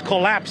 and it is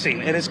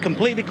collapsing. It is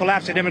completely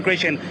collapsing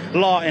immigration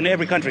law in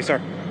every country,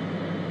 sir.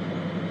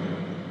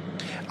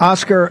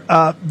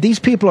 Oscar, these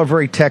people are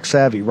very tech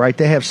savvy, right?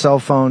 They have cell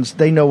phones.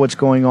 They know what's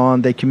going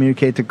on. They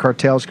communicate. The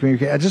cartels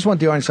communicate. I just want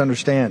the audience to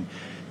understand,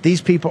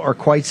 these people are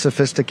quite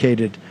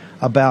sophisticated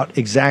about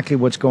exactly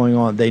what's going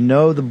on. They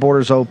know the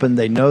border's open.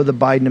 They know the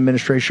Biden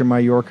administration,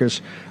 Mayorkas,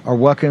 are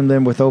welcoming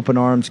them with open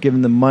arms,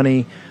 giving them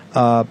money,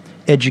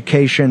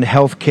 education,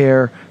 health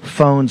care,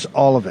 phones,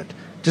 all of it.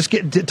 Just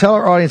tell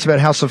our audience about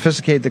how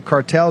sophisticated the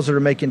cartels that are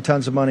making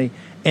tons of money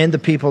and the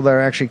people that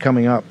are actually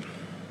coming up.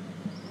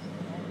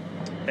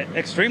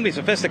 extremely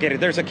sophisticated.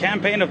 There's a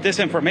campaign of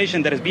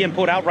disinformation that is being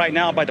put out right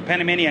now by the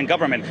Panamanian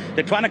government.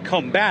 They're trying to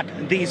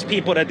combat these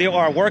people that they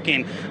are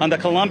working on the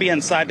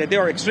Colombian side, that they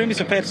are extremely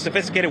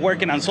sophisticated,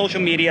 working on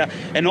social media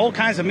and all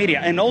kinds of media.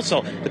 And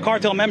also the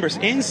cartel members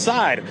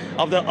inside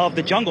of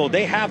the jungle,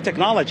 they have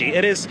technology.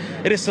 It is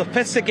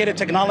sophisticated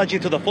technology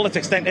to the fullest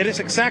extent. It is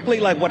exactly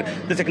like what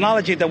the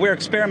technology that we're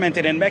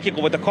experimenting in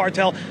Mexico with the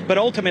cartel, but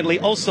ultimately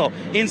also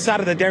inside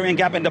of the Darien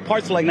Gap and the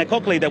parts like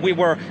Necoclí that we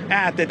were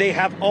at, that they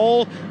have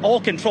all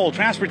control,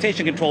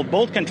 transportation control,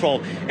 boat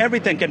control,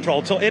 everything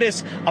controlled. So it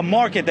is a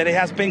market that it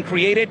has been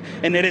created,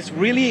 and it is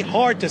really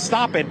hard to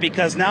stop it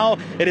because now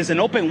it is an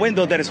open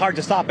window that is hard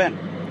to stop in.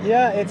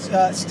 Yeah, it's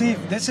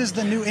Steve, this is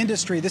the new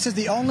industry. This is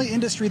the only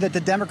industry that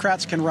the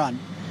Democrats can run.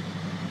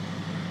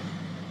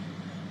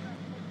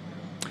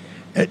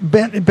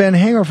 Ben,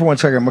 hang on for 1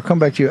 second. I'm going to come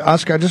back to you.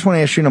 Oscar, I just want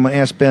to ask you, and I'm going to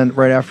ask Ben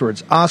right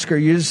afterwards. Oscar,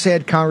 you just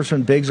had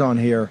Congressman Biggs on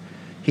here.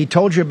 He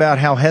told you about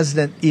how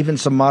hesitant even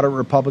some moderate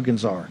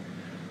Republicans are.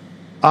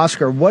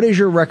 Oscar, what is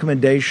your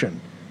recommendation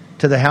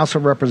to the House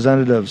of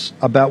Representatives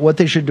about what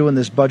they should do in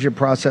this budget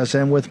process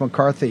and with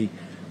McCarthy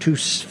to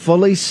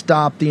fully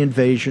stop the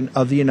invasion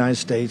of the United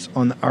States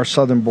on our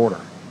southern border?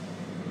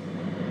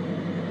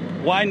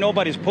 Why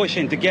nobody's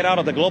pushing to get out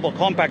of the global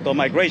compact on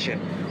migration?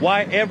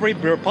 Why every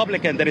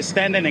Republican that is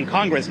standing in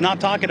Congress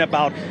not talking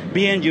about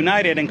being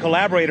united and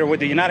collaborator with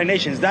the United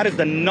Nations? That is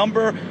the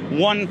number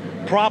one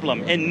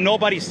problem, and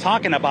nobody's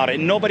talking about it.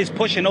 Nobody's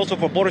pushing also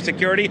for border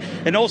security,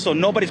 and also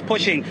nobody's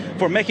pushing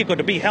for Mexico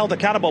to be held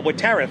accountable with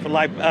tariff,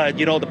 like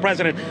the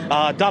President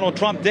Donald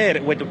Trump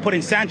did with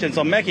putting sanctions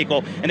on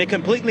Mexico, and it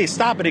completely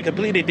stopped it. It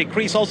completely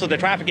decreased also the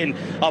trafficking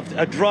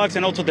of drugs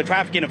and also the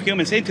trafficking of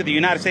humans into the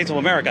United States of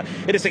America.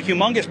 It is a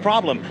humongous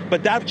problem,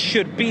 but that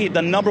should be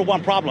the number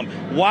one problem.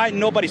 Why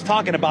nobody's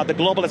talking about the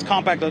globalist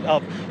compact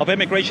of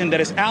immigration that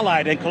is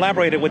allied and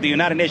collaborated with the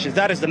United Nations?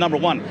 That is the number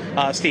one,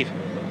 Steve.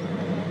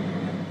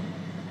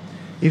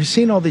 You've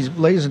seen all these,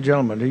 ladies and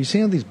gentlemen, have you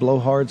seen all these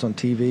blowhards on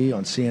TV,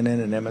 on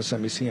CNN and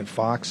MSNBC and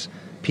Fox,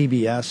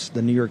 PBS,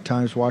 the New York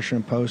Times,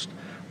 Washington Post,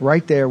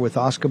 right there with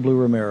Oscar Blue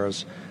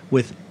Ramirez,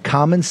 with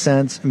common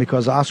sense, and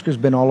because Oscar's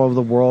been all over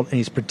the world, and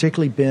he's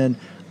particularly been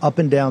up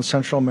and down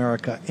Central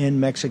America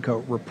and Mexico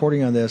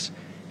reporting on this,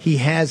 he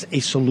has a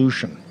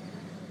solution,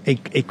 a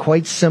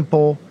quite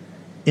simple,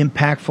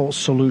 impactful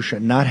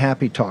solution, not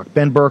happy talk.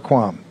 Ben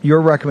Berquam, your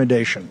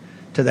recommendation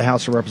to the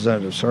House of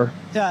Representatives, sir?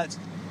 Yeah,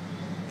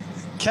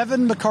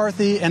 Kevin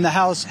McCarthy and the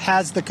House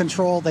has the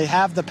control. They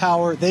have the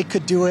power. They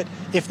could do it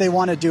if they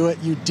want to do it.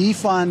 You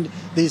defund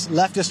these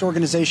leftist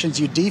organizations.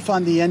 You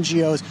defund the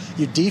NGOs.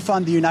 You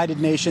defund the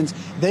United Nations.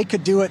 They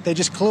could do it. They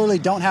just clearly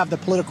don't have the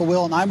political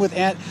will. And I'm with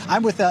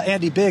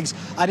Andy Biggs.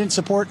 I didn't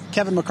support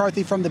Kevin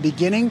McCarthy from the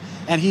beginning,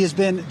 and he has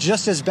been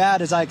just as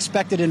bad as I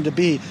expected him to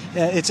be.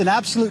 It's an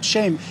absolute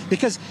shame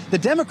because the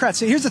Democrats,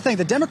 here's the thing,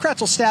 the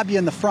Democrats will stab you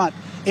in the front.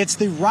 It's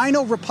the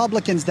rhino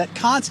Republicans that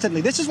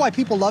constantly, this is why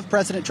people love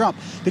President Trump,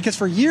 because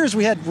for years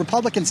we had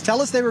Republicans tell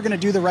us they were going to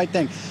do the right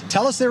thing,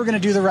 tell us they were going to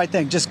do the right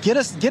thing, just get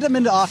them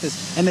into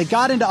office. And they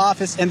got into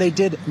office and they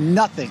did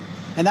nothing.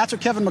 And that's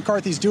what Kevin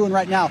McCarthy's doing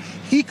right now.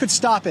 He could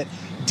stop it,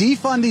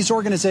 defund these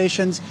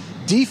organizations,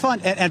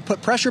 defund and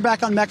put pressure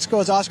back on Mexico,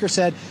 as Oscar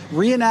said,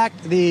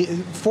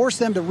 force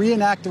them to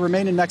reenact the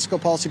Remain in Mexico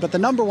policy. But the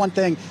number one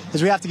thing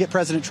is we have to get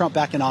President Trump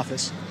back in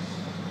office.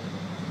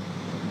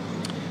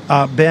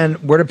 Ben,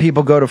 where do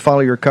people go to follow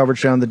your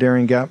coverage down the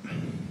Darien Gap?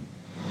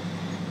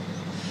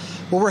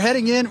 Well, we're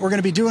heading in. We're going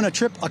to be doing a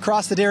trip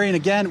across the Darien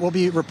again. We'll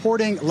be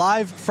reporting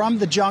live from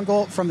the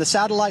jungle, from the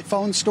satellite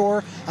phone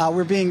store.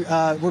 We're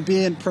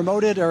being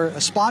promoted or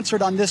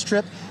sponsored on this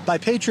trip by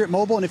Patriot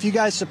Mobile. And if you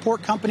guys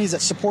support companies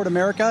that support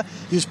America,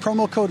 use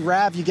promo code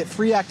RAV. You get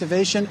free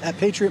activation at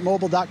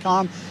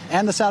patriotmobile.com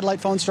and the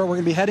satellite phone store. We're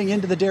going to be heading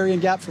into the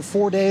Darien Gap for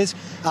 4 days.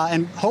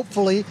 And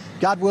hopefully,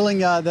 God willing,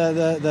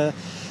 the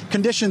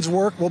conditions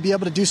work, we'll be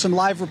able to do some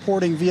live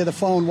reporting via the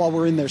phone while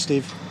we're in there,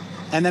 Steve.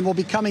 And then we'll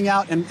be coming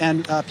out and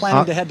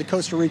planning to head to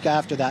Costa Rica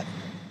after that.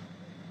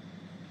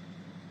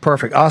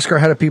 Perfect. Oscar,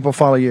 how do people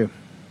follow you?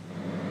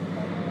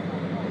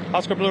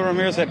 Oscar Blue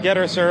Ramirez at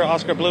Getter, sir.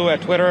 Oscar Blue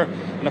at Twitter.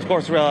 And, of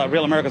course,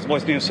 Real America's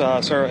Voice News,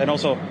 sir. And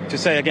also to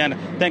say, again,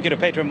 thank you to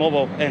Patriot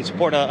Mobile and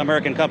support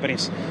American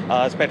companies.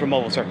 It's Patriot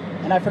Mobile, sir.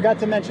 And I forgot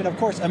to mention, of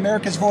course,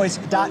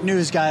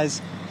 americasvoice.news,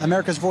 guys.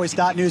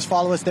 Americasvoice.news.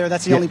 Follow us there.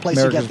 That's the only place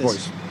America's you get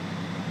this. Voice.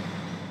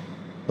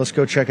 Let's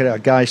go check it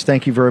out. Guys,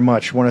 thank you very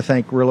much. I want to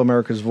thank Real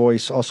America's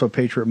Voice, also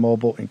Patriot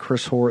Mobile, and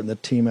Chris Hort and the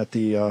team at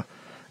the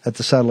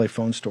satellite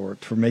phone store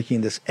for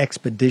making this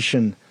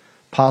expedition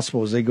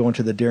possible as they go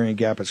into the Darien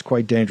Gap. It's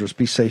quite dangerous.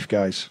 Be safe,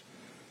 guys.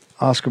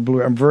 Oscar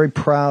Blue, I'm very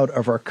proud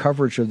of our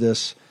coverage of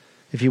this.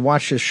 If you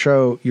watch this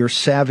show, you're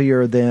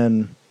savvier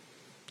than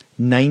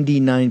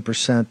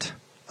 99%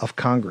 of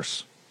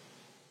Congress,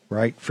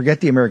 right?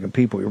 Forget the American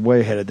people. You're way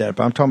ahead of that.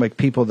 But I'm talking about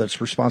people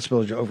that's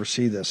responsibility to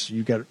oversee this.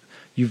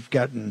 You've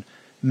gotten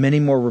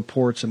many more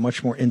reports and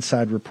much more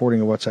inside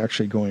reporting of what's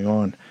actually going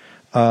on.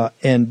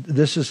 And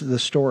this is the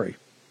story.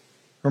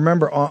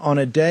 Remember, on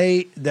a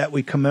day that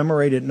we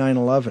commemorated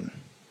 9/11,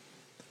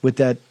 with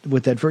that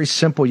very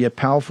simple yet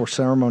powerful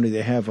ceremony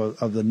they have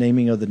of the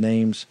naming of the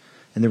names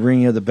and the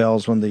ringing of the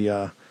bells when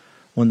the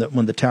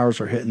towers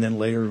were hit, and then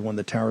later when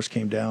the towers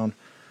came down,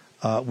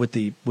 with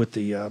the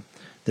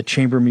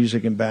chamber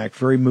music in back,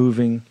 very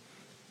moving.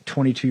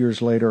 22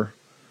 years later,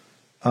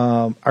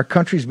 our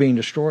country's being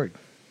destroyed.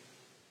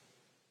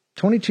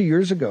 22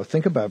 years ago,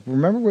 think about it.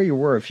 Remember where you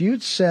were. If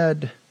you'd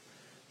said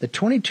that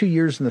 22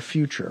 years in the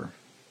future,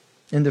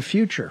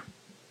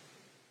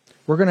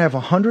 we're going to have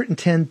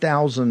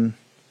 110,000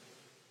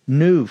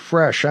 new,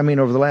 fresh,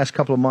 over the last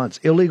couple of months,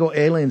 illegal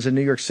aliens in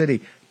New York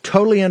City,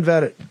 totally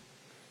unvetted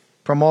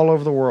from all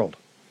over the world.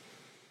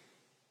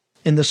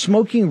 In the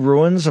smoking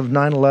ruins of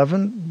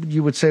 9/11,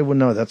 you would say, well,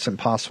 no, that's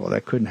impossible.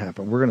 That couldn't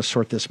happen. We're going to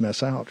sort this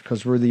mess out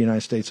because we're the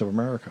United States of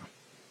America.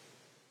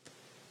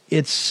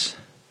 It's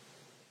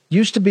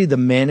used to be the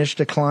managed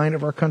decline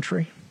of our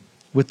country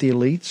with the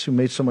elites who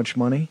made so much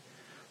money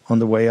on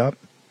the way up.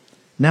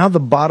 Now the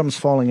bottom's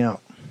falling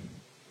out.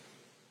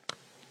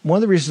 One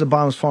of the reasons the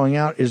bottom's falling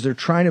out is they're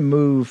trying to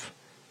move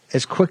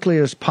as quickly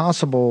as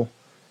possible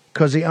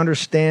because they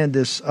understand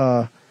this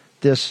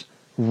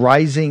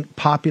rising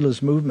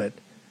populist movement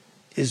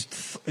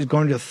is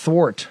going to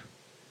thwart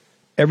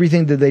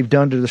everything that they've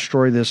done to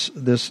destroy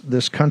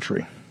this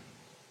country.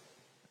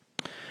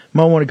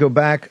 Mo, I want to go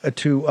back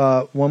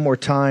to one more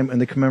time in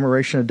the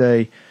commemoration of the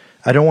day.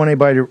 I don't want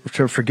anybody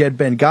to forget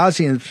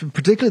Benghazi, and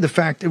particularly the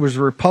fact it was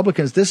the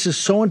Republicans. This is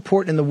so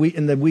important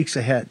in the weeks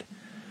ahead,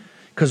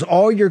 because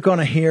all you're going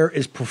to hear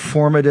is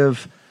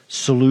performative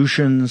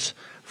solutions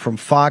from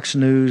Fox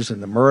News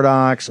and the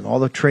Murdochs and all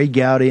the Trey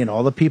Gowdy and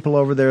all the people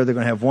over there. They're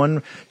going to have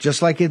one,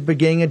 just like at the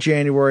beginning of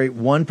January,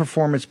 one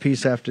performance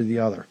piece after the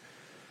other.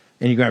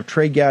 And you're going to have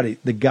Trey Gowdy,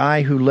 the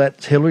guy who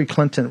let Hillary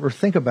Clinton, or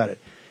think about it,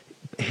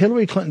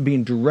 Hillary Clinton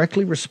being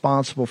directly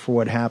responsible for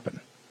what happened.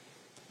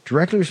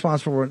 Directly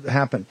responsible for what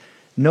happened.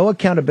 No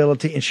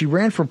accountability. And she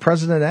ran for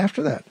president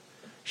after that.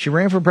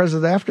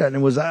 And it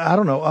was,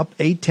 up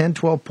 8, 10,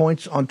 12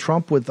 points on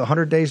Trump with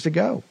 100 days to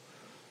go,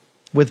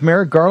 with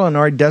Merrick Garland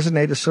already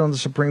designated to sit on the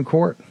Supreme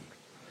Court.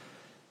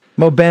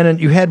 Mo Bannon,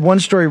 you had one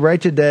story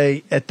right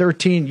today. At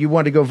 13, you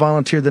wanted to go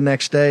volunteer the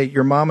next day.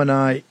 Your mom and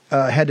I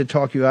had to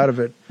talk you out of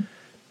it.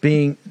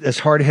 Being as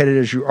hard-headed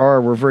as you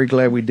are, we're very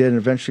glad we did, and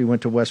eventually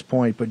went to West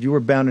Point, but you were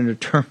bound and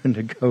determined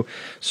to go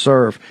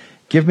serve.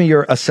 Give me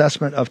your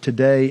assessment of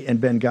today in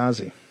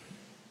Benghazi.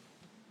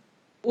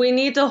 We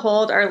need to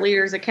hold our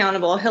leaders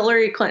accountable.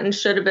 Hillary Clinton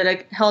should have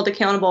been held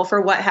accountable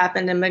for what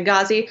happened in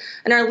Benghazi,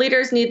 and our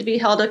leaders need to be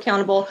held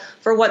accountable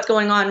for what's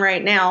going on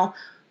right now.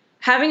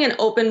 Having an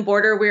open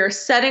border, we are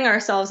setting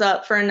ourselves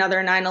up for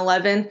another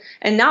 9/11,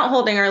 and not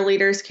holding our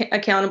leaders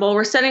accountable,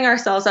 we're setting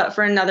ourselves up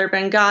for another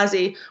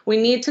Benghazi. We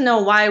need to know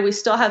why we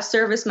still have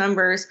service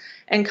members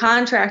and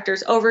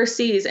contractors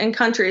overseas in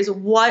countries.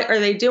 What are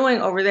they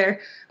doing over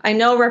there? I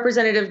know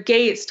Representative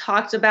Gates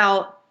talked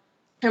about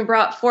and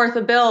brought forth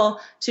a bill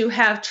to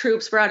have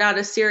troops brought out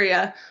of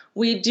Syria.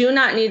 We do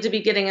not need to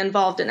be getting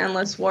involved in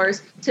endless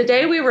wars.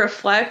 Today we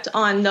reflect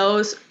on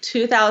those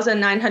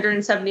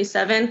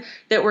 2,977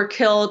 that were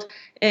killed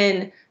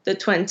in the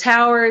Twin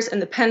Towers, in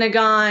the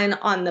Pentagon,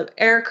 on the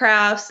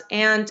aircrafts,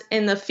 and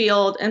in the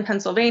field in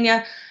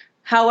Pennsylvania.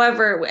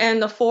 However,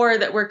 and the 4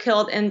 that were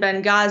killed in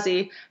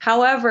Benghazi.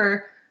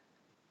 However,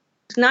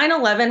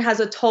 9/11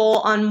 has a toll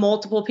on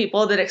multiple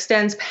people that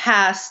extends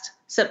past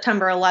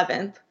September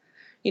 11th.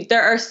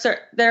 There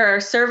are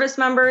service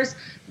members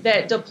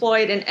that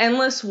deployed in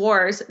endless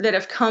wars that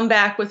have come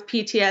back with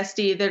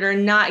PTSD, that are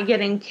not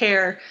getting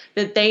care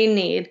that they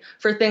need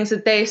for things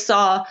that they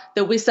saw,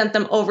 that we sent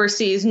them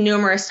overseas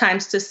numerous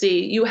times to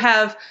see. You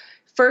have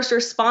first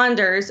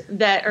responders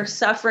that are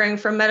suffering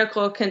from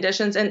medical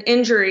conditions and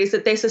injuries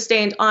that they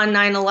sustained on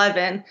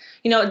 9/11.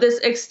 This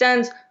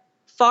extends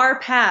far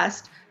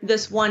past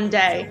this one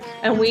day,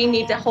 and we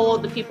need to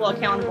hold the people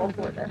accountable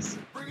for this.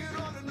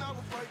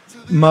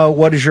 Mo,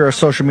 what is your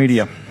social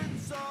media?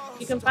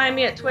 You can find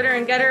me at Twitter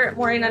and Getter at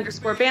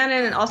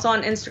Maureen_Bannon, and also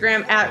on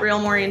Instagram at Real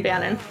Maureen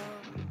Bannon.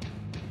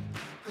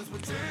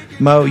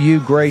 Mo,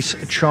 you, Grace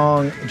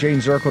Chong, Jane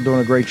Zirkle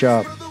doing a great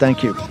job.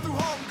 Thank you.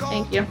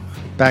 Thank you.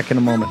 Back in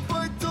a moment.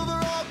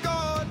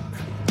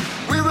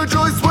 We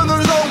rejoice when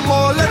there's no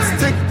more. Let's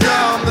take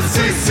down the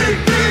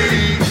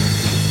CCP.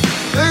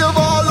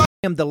 I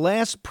am the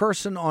last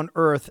person on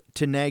earth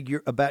to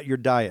nag about your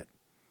diet.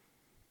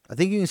 I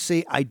think you can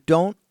see I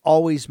don't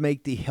always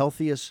make the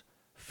healthiest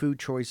food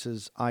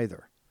choices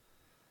either.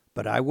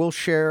 But I will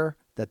share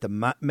that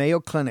the Mayo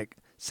Clinic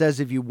says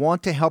if you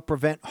want to help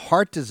prevent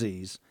heart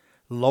disease,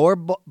 lower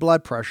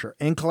blood pressure,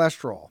 and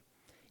cholesterol,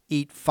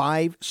 eat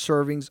 5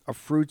 servings of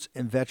fruits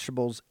and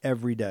vegetables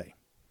every day.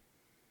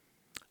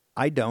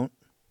 I don't,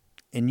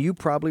 and you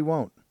probably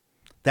won't.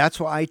 That's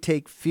why I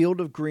take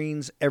Field of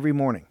Greens every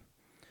morning.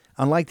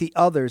 Unlike the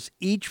others,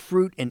 each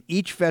fruit and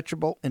each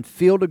vegetable in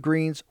Field of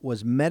Greens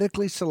was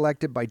medically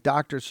selected by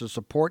doctors to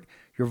support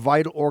your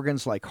vital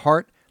organs like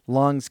heart,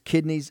 lungs,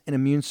 kidneys, and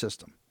immune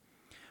system.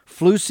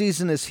 Flu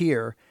season is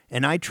here,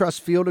 and I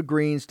trust Field of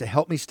Greens to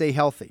help me stay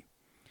healthy.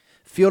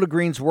 Field of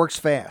Greens works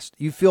fast.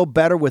 You feel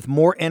better with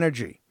more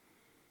energy.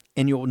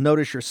 and you'll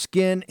notice your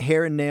skin,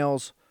 hair, and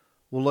nails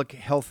will look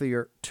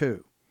healthier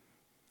too.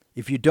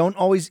 If you don't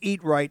always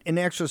eat right and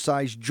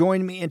exercise,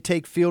 join me and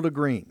take Field of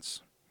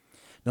Greens.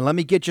 Now let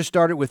me get you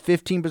started with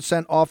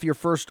 15% off your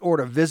first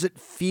order. Visit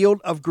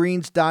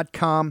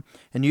fieldofgreens.com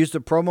and use the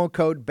promo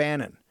code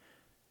Bannon.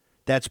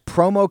 That's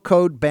promo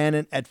code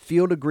Bannon at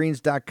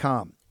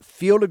fieldofgreens.com.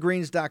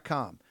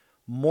 Fieldofgreens.com.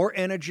 More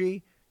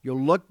energy,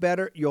 you'll look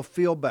better, you'll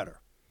feel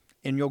better.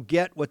 And you'll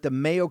get what the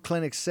Mayo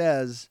Clinic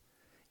says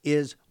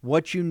is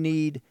what you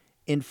need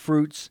in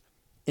fruits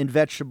and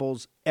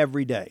vegetables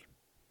every day.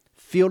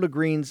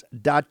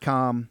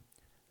 Fieldofgreens.com,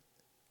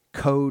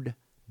 code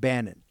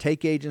Bannon.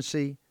 Take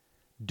agency.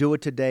 Do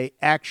it today.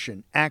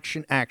 Action,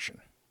 action,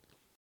 action.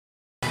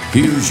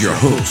 Here's your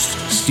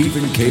host,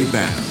 Stephen K.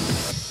 Bannon.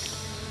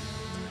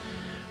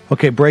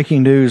 Okay,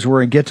 breaking news. We're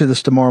going to get to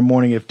this tomorrow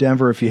morning. If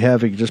Denver, if you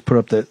have it, you just put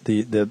up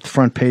the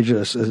front page of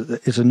this.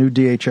 It's a new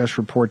DHS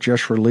report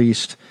just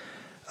released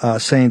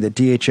saying that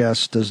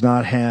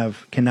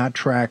DHS cannot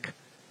track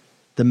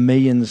the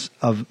millions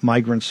of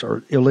migrants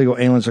or illegal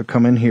aliens that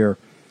come in here.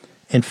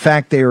 In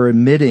fact, they are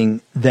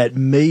admitting that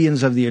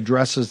millions of the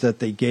addresses that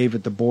they gave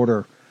at the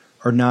border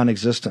are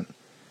non-existent.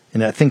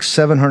 And I think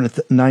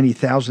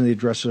 790,000 of the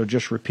addresses are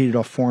just repeated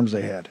off forms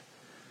they had.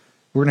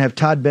 We're going to have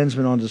Todd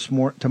Bensman on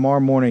tomorrow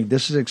morning.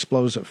 This is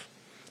explosive.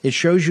 It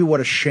shows you what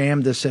a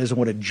sham this is and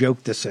what a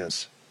joke this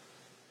is.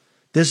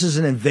 This is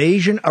an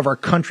invasion of our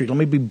country. Let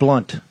me be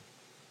blunt.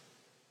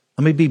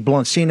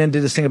 CNN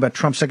did this thing about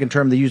Trump's second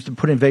term. They used to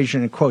put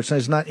invasion in quotes. And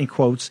it's not in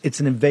quotes. It's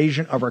an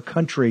invasion of our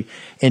country.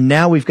 And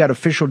now we've got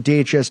official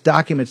DHS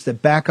documents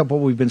that back up what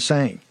we've been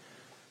saying.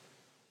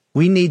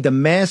 We need the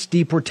mass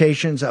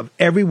deportations of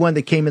everyone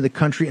that came in the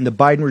country in the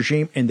Biden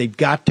regime, and they've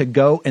got to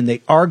go, and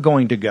they are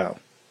going to go.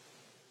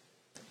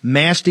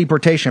 Mass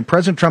deportation.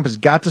 President Trump has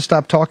got to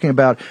stop talking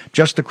about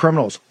just the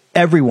criminals.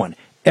 Everyone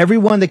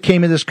that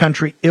came in this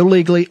country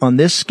illegally on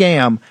this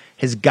scam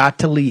has got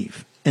to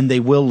leave, and they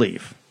will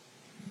leave.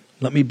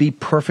 Let me be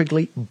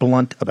perfectly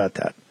blunt about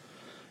that.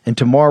 And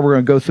tomorrow we're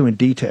going to go through in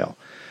detail.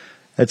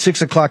 At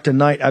 6 o'clock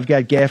tonight, I've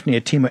got Gaffney,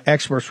 a team of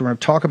experts. We're going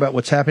to talk about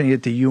what's happening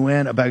at the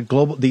UN,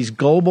 about these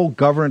global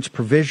governance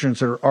provisions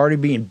that are already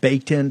being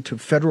baked into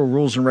federal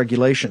rules and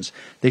regulations.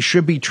 They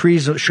should be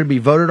treaties that should be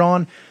voted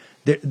on.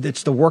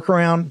 It's the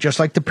workaround, just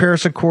like the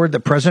Paris Accord that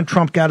President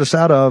Trump got us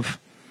out of.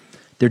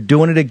 They're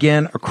doing it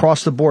again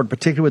across the board,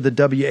 particularly with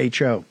the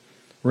WHO.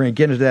 We're going to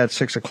get into that at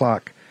 6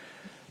 o'clock.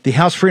 The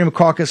House Freedom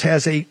Caucus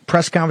has a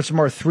press conference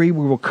tomorrow at 3.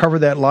 We will cover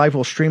that live.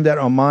 We'll stream that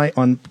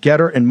on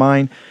Getter and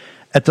mine.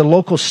 At the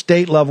local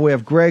state level, we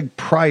have Greg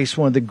Price,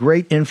 one of the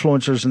great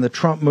influencers in the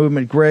Trump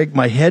movement. Greg,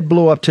 my head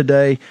blew up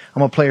today. I'm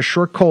going to play a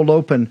short cold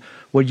open.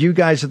 What you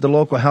guys at the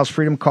local House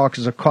Freedom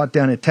Caucus are caught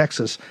down in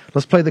Texas.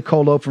 Let's play the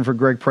cold open for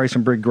Greg Price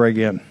and bring Greg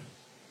in.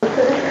 So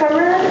this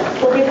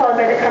comrade will be followed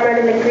by the comrade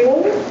in the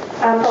green,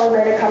 followed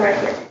by the comrade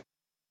here.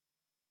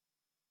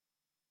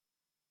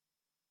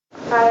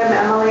 Hi, I'm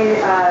Emily,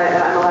 and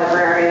I'm a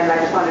librarian, and I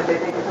just wanted to say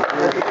thank you so much.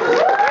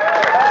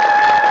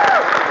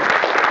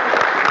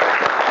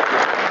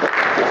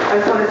 I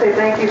just want to say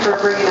thank you for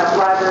bringing up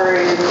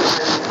libraries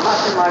and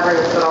classroom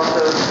libraries, but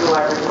also school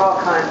libraries of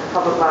all kinds,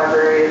 public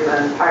libraries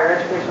and higher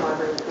education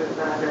libraries who've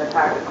been under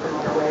attack in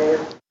similar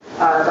ways.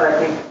 But I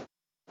think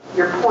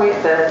your point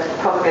that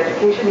public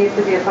education needs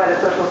to be a site of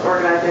socialist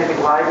organizing, I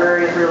think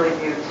libraries really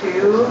do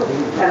too.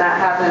 And I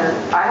haven't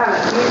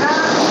seen that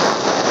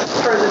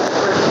for the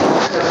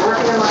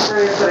working in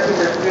libraries, but I think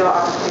there's real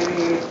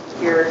opportunity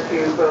here to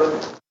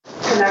both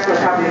connect what's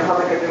happening in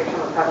public education,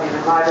 what's happening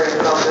in libraries,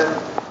 but also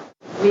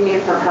we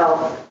need some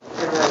help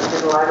in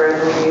the libraries,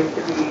 and we need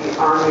to be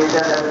on the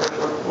agenda of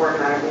socialist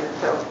organizing.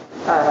 So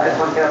I just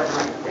want to get up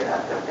and say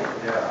that. So thank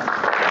you. Yeah.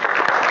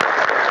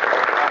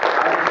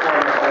 I just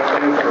want to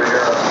thank you for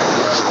your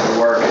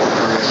work and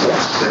for you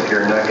stick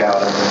your neck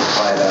out and then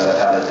fight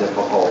at a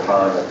difficult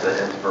time. It's an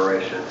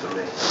inspiration to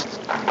me.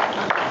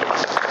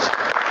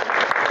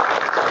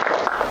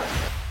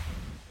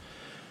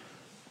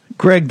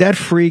 Greg, that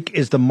freak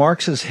is the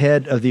Marxist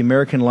head of the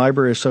American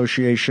Library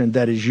Association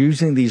that is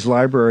using these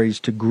libraries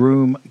to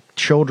groom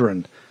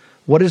children.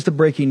 What is the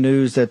breaking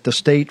news that the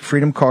state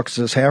freedom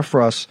caucuses have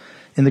for us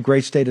in the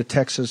great state of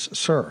Texas,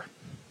 sir?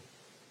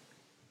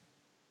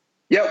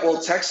 Yeah,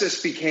 well,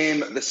 Texas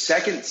became the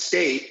second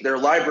state, their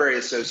library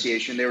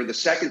association, they were the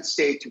second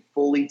state to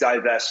fully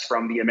divest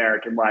from the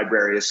American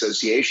Library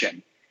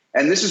Association.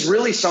 And this is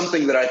really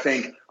something that I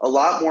think a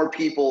lot more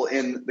people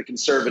in the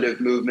conservative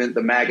movement,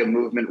 the MAGA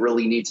movement,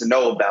 really need to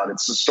know about.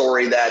 It's a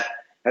story that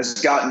has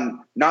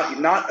gotten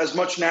not as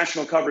much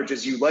national coverage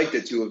as you'd like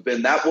it to have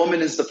been. That woman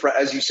is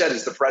as you said,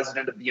 is the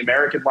president of the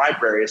American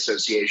Library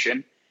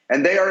Association.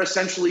 And they are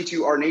essentially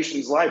to our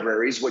nation's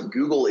libraries what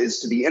Google is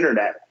to the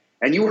internet.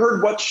 And you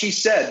heard what she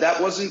said.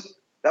 That wasn't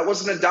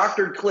a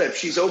doctored clip.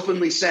 She's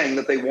openly saying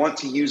that they want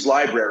to use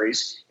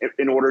libraries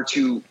in order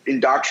to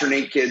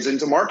indoctrinate kids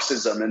into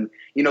Marxism. And,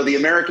 you know, the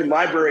American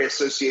Library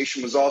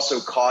Association was also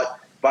caught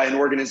by an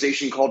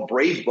organization called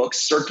Brave Books,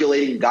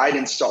 circulating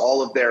guidance to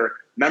all of their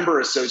member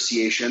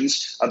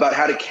associations about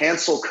how to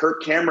cancel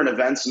Kirk Cameron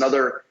events and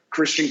other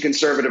Christian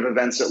conservative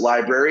events at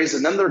libraries,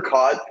 and then they're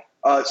caught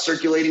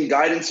circulating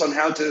guidance on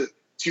how to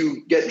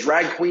get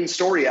drag queen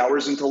story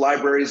hours into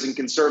libraries in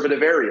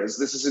conservative areas.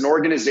 This is an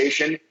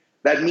organization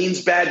that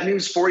means bad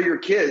news for your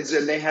kids,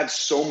 and they have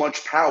so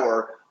much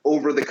power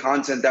over the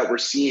content that we're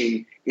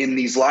seeing in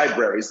these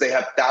libraries. They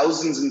have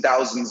thousands and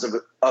thousands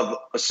of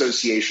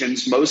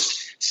associations.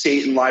 Most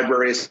state and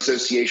library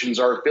associations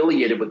are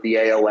affiliated with the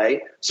ALA.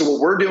 So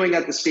what we're doing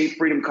at the State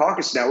Freedom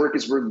Caucus Network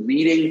is we're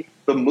leading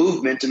the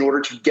movement in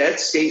order to get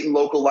state and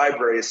local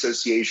library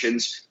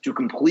associations to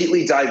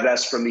completely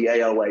divest from the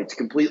ALA, to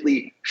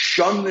completely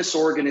shun this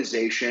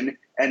organization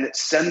and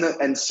send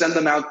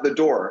them out the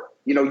door.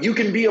 You know, you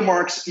can be a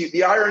Marxist.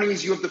 The irony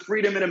is you have the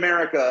freedom in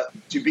America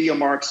to be a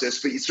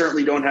Marxist, but you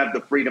certainly don't have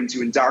the freedom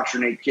to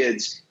indoctrinate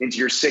kids into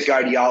your sick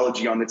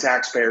ideology on the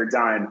taxpayer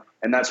dime.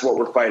 And that's what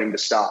we're fighting to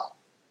stop.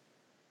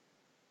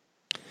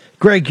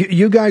 Greg,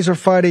 you guys are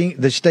fighting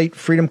the state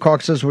freedom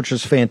caucuses, which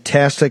is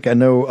fantastic. I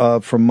know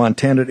from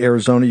Montana to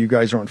Arizona, you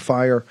guys are on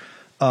fire.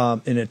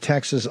 And in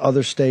Texas,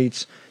 other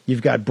states,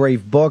 you've got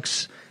Brave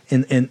Books,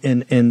 and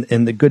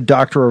the good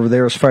doctor over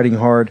there is fighting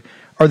hard.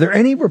 Are there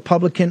any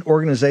Republican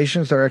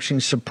organizations that are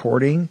actually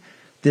supporting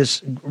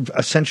this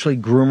essentially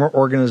groomer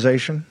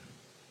organization?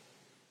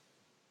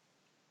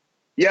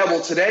 Yeah,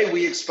 well, today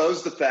we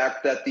exposed the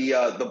fact that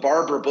the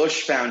Barbara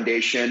Bush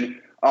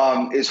Foundation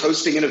is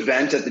hosting an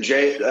event at the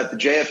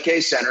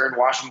JFK Center in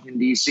Washington,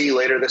 D.C.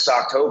 later this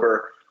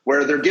October,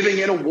 where they're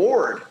giving an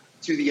award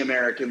to the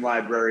American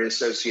Library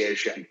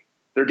Association.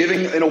 They're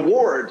giving an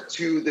award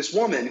to this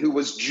woman who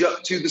was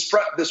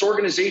this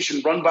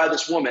organization run by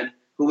this woman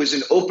who is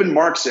an open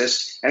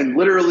Marxist and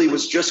literally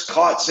was just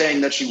caught saying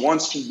that she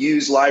wants to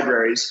use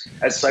libraries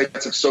as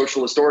sites of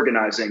socialist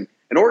organizing.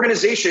 An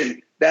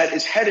organization that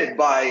is headed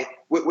by,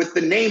 with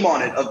the name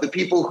on it, of the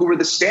people who were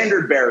the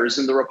standard bearers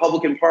in the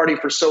Republican Party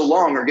for so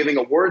long are giving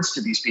awards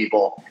to these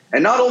people.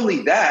 And not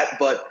only that,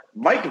 but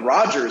Mike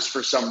Rogers,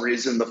 for some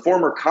reason, the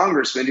former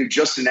congressman who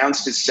just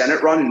announced his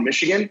Senate run in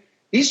Michigan,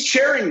 he's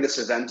chairing this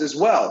event as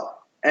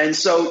well. And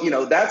so, you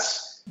know, that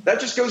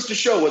just goes to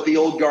show what the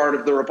old guard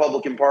of the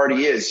Republican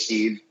Party is,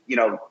 Steve. You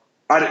know,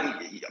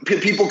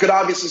 people could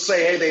obviously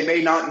say, hey, they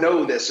may not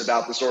know this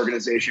about this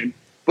organization,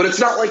 but it's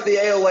not like the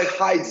ALA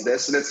hides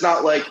this, and it's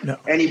not like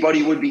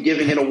anybody would be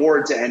giving an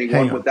award to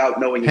anyone without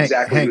knowing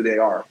exactly who they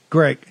are.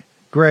 Greg,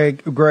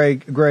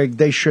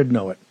 they should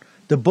know it.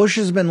 The Bush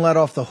has been let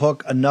off the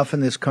hook enough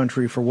in this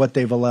country for what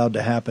they've allowed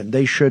to happen.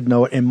 They should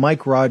know it. And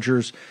Mike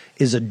Rogers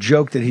is a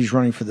joke that he's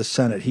running for the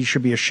Senate. He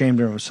should be ashamed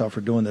of himself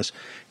for doing this.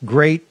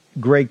 Great.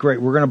 We're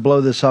going to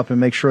blow this up and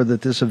make sure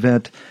that this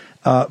event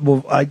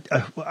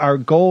our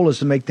goal is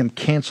to make them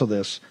cancel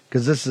this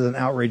because this is an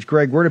outrage.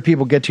 Greg, where do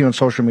people get to you on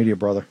social media,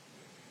 brother?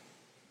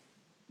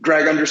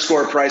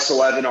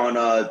 Greg_Price11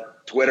 on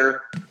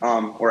Twitter,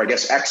 or I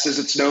guess X as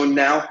it's known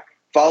now.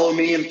 Follow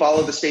me and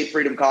follow the State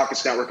Freedom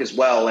Caucus Network as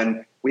well.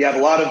 And we have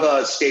a lot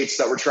of states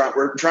that we're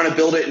trying to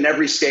build it in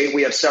every state.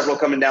 We have several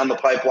coming down the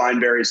pipeline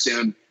very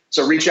soon.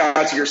 So reach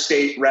out to your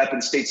state rep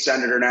and state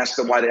senator and ask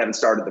them why they haven't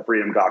started the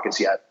Freedom Caucus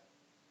yet.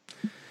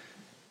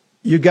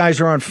 You guys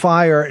are on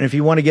fire, and if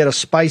you want to get a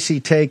spicy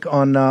take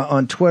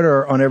on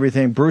Twitter on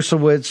everything,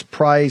 Brusilowitz,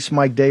 Price,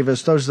 Mike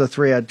Davis, those are the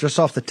three just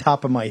off the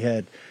top of my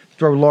head.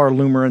 Throw Laura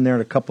Loomer in there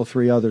and a couple,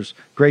 three others.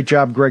 Great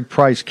job, Greg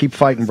Price. Keep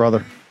fighting,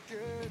 brother.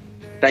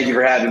 Thank you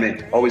for having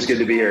me. Always good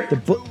to be here.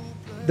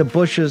 The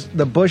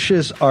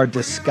Bushes are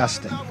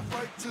disgusting.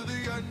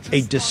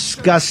 A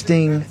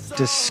disgusting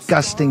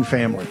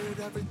family.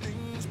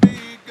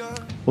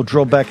 We'll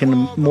drill back into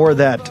more of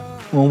that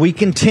when we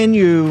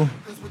continue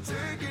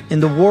in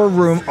the War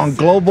Room on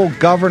global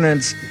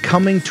governance,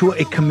 coming to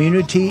a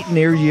community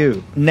near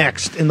you.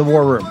 Next in the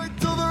War Room.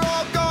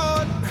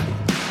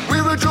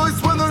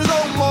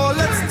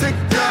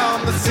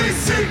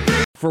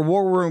 For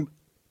War Room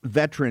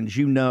veterans,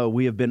 you know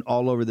we have been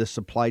all over this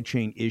supply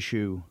chain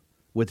issue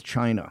with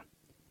China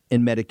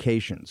and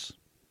medications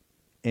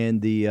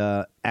and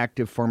the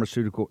active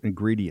pharmaceutical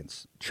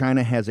ingredients.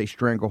 China has a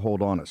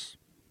stranglehold on us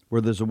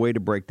where there's a way to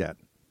break that.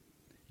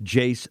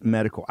 Jace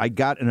Medical. I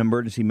got an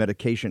emergency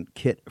medication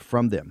kit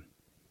from them.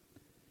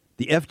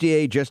 The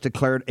FDA just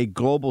declared a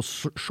global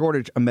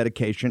shortage of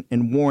medication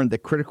and warned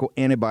that critical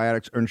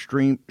antibiotics are in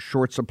extreme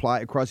short supply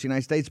across the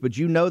United States. But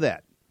you know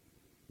that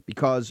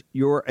because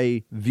you're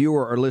a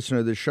viewer or listener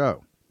to the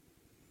show.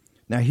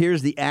 Now,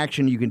 here's the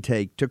action you can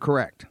take to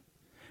correct.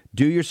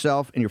 Do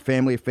yourself and your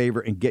family a favor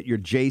and get your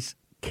Jace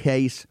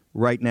case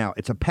right now.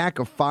 It's a pack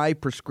of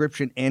 5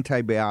 prescription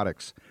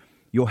antibiotics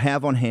you'll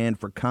have on hand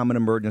for common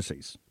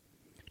emergencies.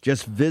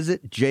 Just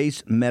visit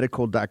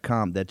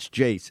jacemedical.com. That's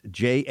Jace,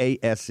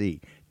 J-A-S-E,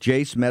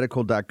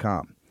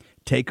 jacemedical.com.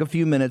 Take a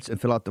few minutes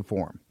and fill out the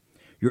form.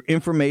 Your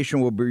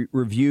information will be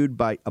reviewed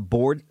by a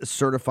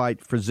board-certified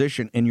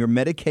physician, and your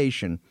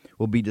medication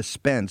will be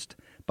dispensed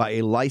by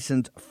a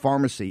licensed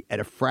pharmacy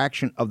at a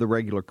fraction of the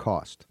regular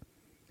cost.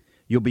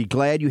 You'll be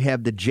glad you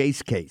have the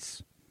Jace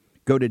case.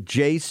 Go to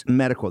Jace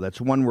Medical,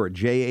 that's one word,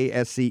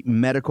 J-A-S-E,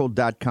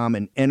 medical.com,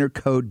 and enter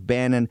code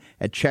Bannon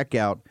at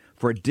checkout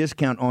for a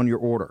discount on your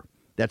order.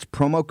 That's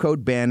promo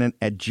code Bannon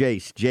at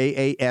Jase,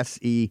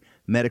 Jase,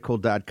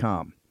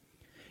 medical.com.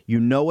 You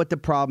know what the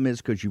problem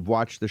is because you've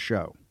watched the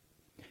show.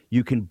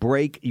 You can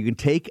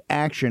take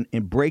action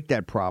and break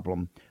that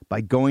problem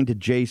by going to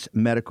Jase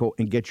Medical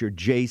and get your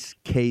Jase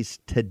case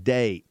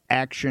today.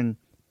 Action,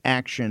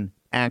 action,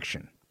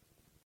 action.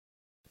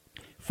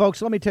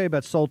 Folks, let me tell you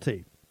about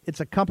Solti. It's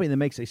a company that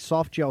makes a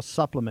soft gel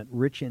supplement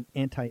rich in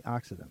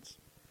antioxidants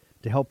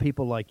to help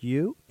people like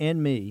you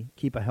and me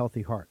keep a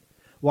healthy heart.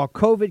 While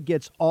COVID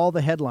gets all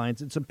the headlines,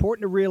 it's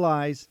important to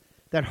realize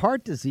that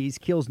heart disease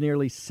kills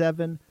nearly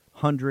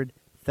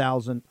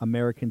 700,000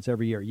 Americans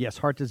every year. Yes,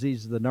 heart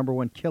disease is the number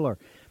one killer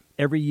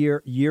every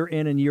year, year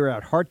in and year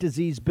out. Heart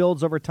disease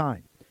builds over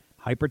time.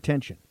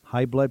 Hypertension,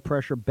 high blood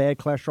pressure, bad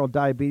cholesterol,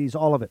 diabetes,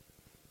 all of it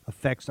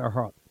affects our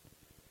heart.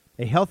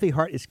 A healthy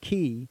heart is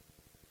key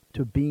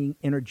to being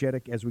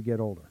energetic as we get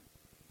older.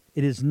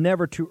 It is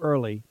never too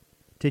early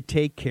to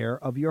take care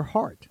of your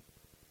heart.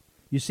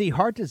 You see,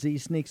 heart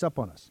disease sneaks up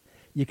on us.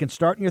 You can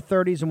start in your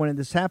 30s, and when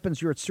this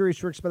happens, you're at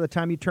serious risk by the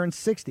time you turn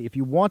 60. If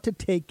you want to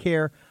take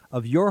care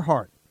of your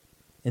heart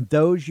and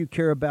those you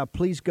care about,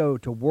 please go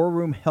to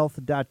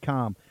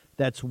warroomhealth.com.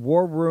 That's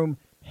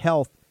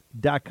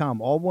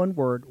warroomhealth.com. All one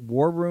word,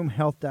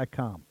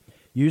 warroomhealth.com.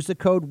 Use the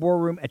code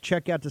WARROOM at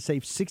checkout to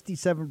save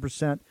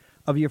 67%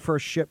 of your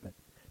first shipment.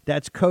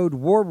 That's code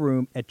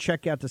WARROOM at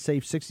checkout to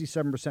save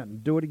 67%.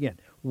 And do it again.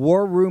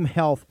 War Room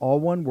Health, all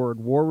one word,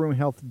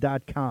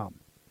 warroomhealth.com.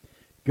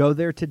 Go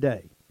there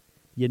today.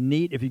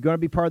 If you're going to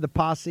be part of the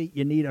posse,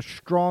 you need a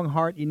strong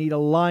heart. You need a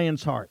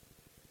lion's heart.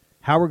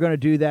 How we're going to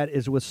do that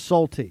is with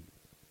Solti.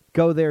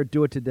 Go there,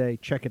 do it today.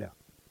 Check it out.